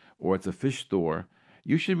restaurant or it's a fish store.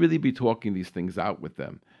 You should really be talking these things out with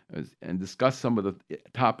them and discuss some of the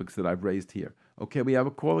topics that I've raised here. Okay, we have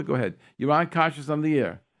a caller. Go ahead. You're unconscious on the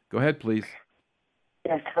air. Go ahead, please.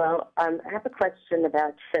 Yes, hello. I have a question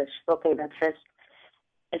about fish, talking about fish.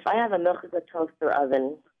 If I have a milchika toaster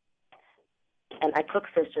oven and I cook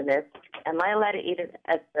fish in it, am I allowed to eat it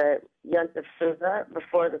at the Yosef Suda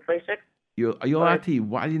before the fleshik? Are you allowed to eat?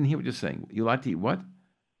 I didn't hear what you're saying. You're allowed to eat what?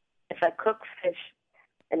 If I cook fish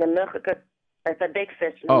in a milchika, if I bake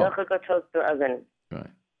fish in a milchika toaster oven, right,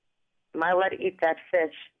 am I allowed to eat that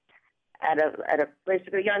fish at a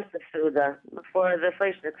fleshik Yosef Suda before the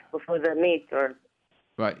fleshik, before the meat or?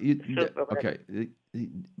 Right. Okay.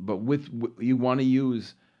 But you want to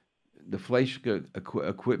use the fleshika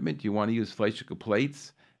equipment? You want to use fleshika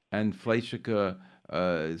plates and fleshika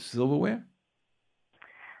silverware?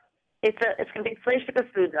 It's going to be fleshika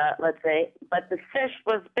suda, let's say, but the fish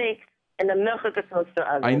was baked in a milchika toaster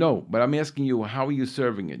oven. I know, but I'm asking you, how are you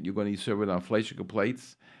serving it? You're going to serve it on fleshika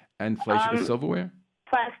plates and fleshika silverware?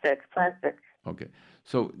 Plastic. Okay.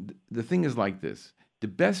 So the thing is like this. The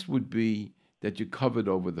best would be that you covered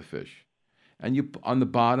over the fish, and you on the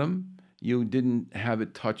bottom you didn't have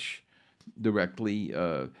it touch directly.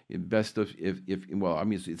 Best if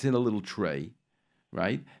it's in a little tray,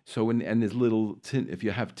 right? So and there's little tin. If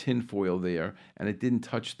you have tin foil there and it didn't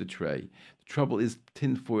touch the tray, the trouble is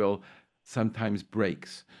tin foil sometimes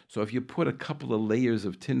breaks. So if you put a couple of layers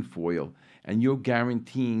of tin foil and you're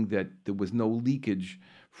guaranteeing that there was no leakage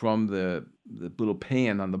from the little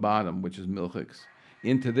pan on the bottom, which is milchix,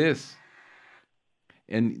 into this,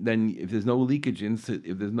 and then if there's no leakage,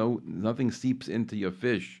 if there's nothing seeps into your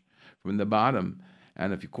fish from the bottom,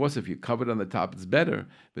 and if you cover it on the top, it's better.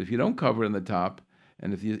 But if you don't cover it on the top,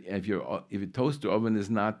 and if your toaster oven is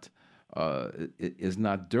not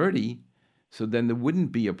dirty, so then there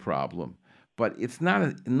wouldn't be a problem. But it's not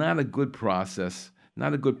a good process,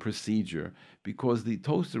 not a good procedure, because the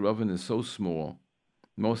toaster oven is so small,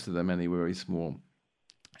 most of them anyway, very small,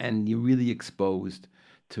 and you're really exposed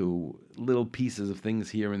to little pieces of things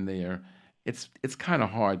here and there. It's kind of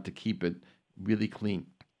hard to keep it really clean.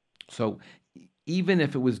 So even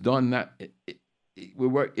if it was done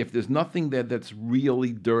if there's nothing there that's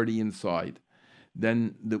really dirty inside,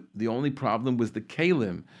 then the only problem was the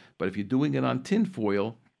kalim. But if you're doing it on tin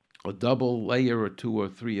foil, a double layer or two or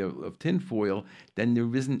three of tin foil, then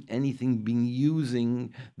there isn't anything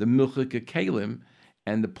using the milchika kalim,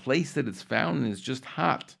 and the place that it's found is just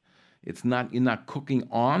hot. You're not cooking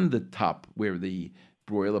on the top where the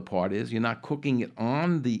broiler part is. You're not cooking it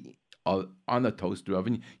on the toaster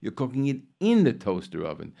oven. You're cooking it in the toaster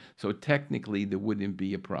oven. So technically, there wouldn't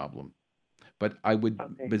be a problem. But I would,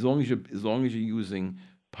 as long as you're using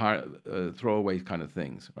throwaway kind of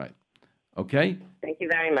things, right? Okay? Thank you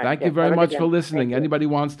very much. Thank you very much for listening. Anybody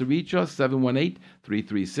wants to reach us,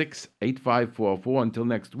 718-336-8544. Until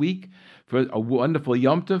next week, for a wonderful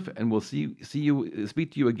Yom Tov, and we'll speak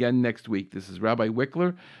to you again next week. This is Rabbi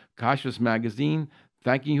Wikler, Kashrus Magazine.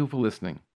 Thanking you for listening.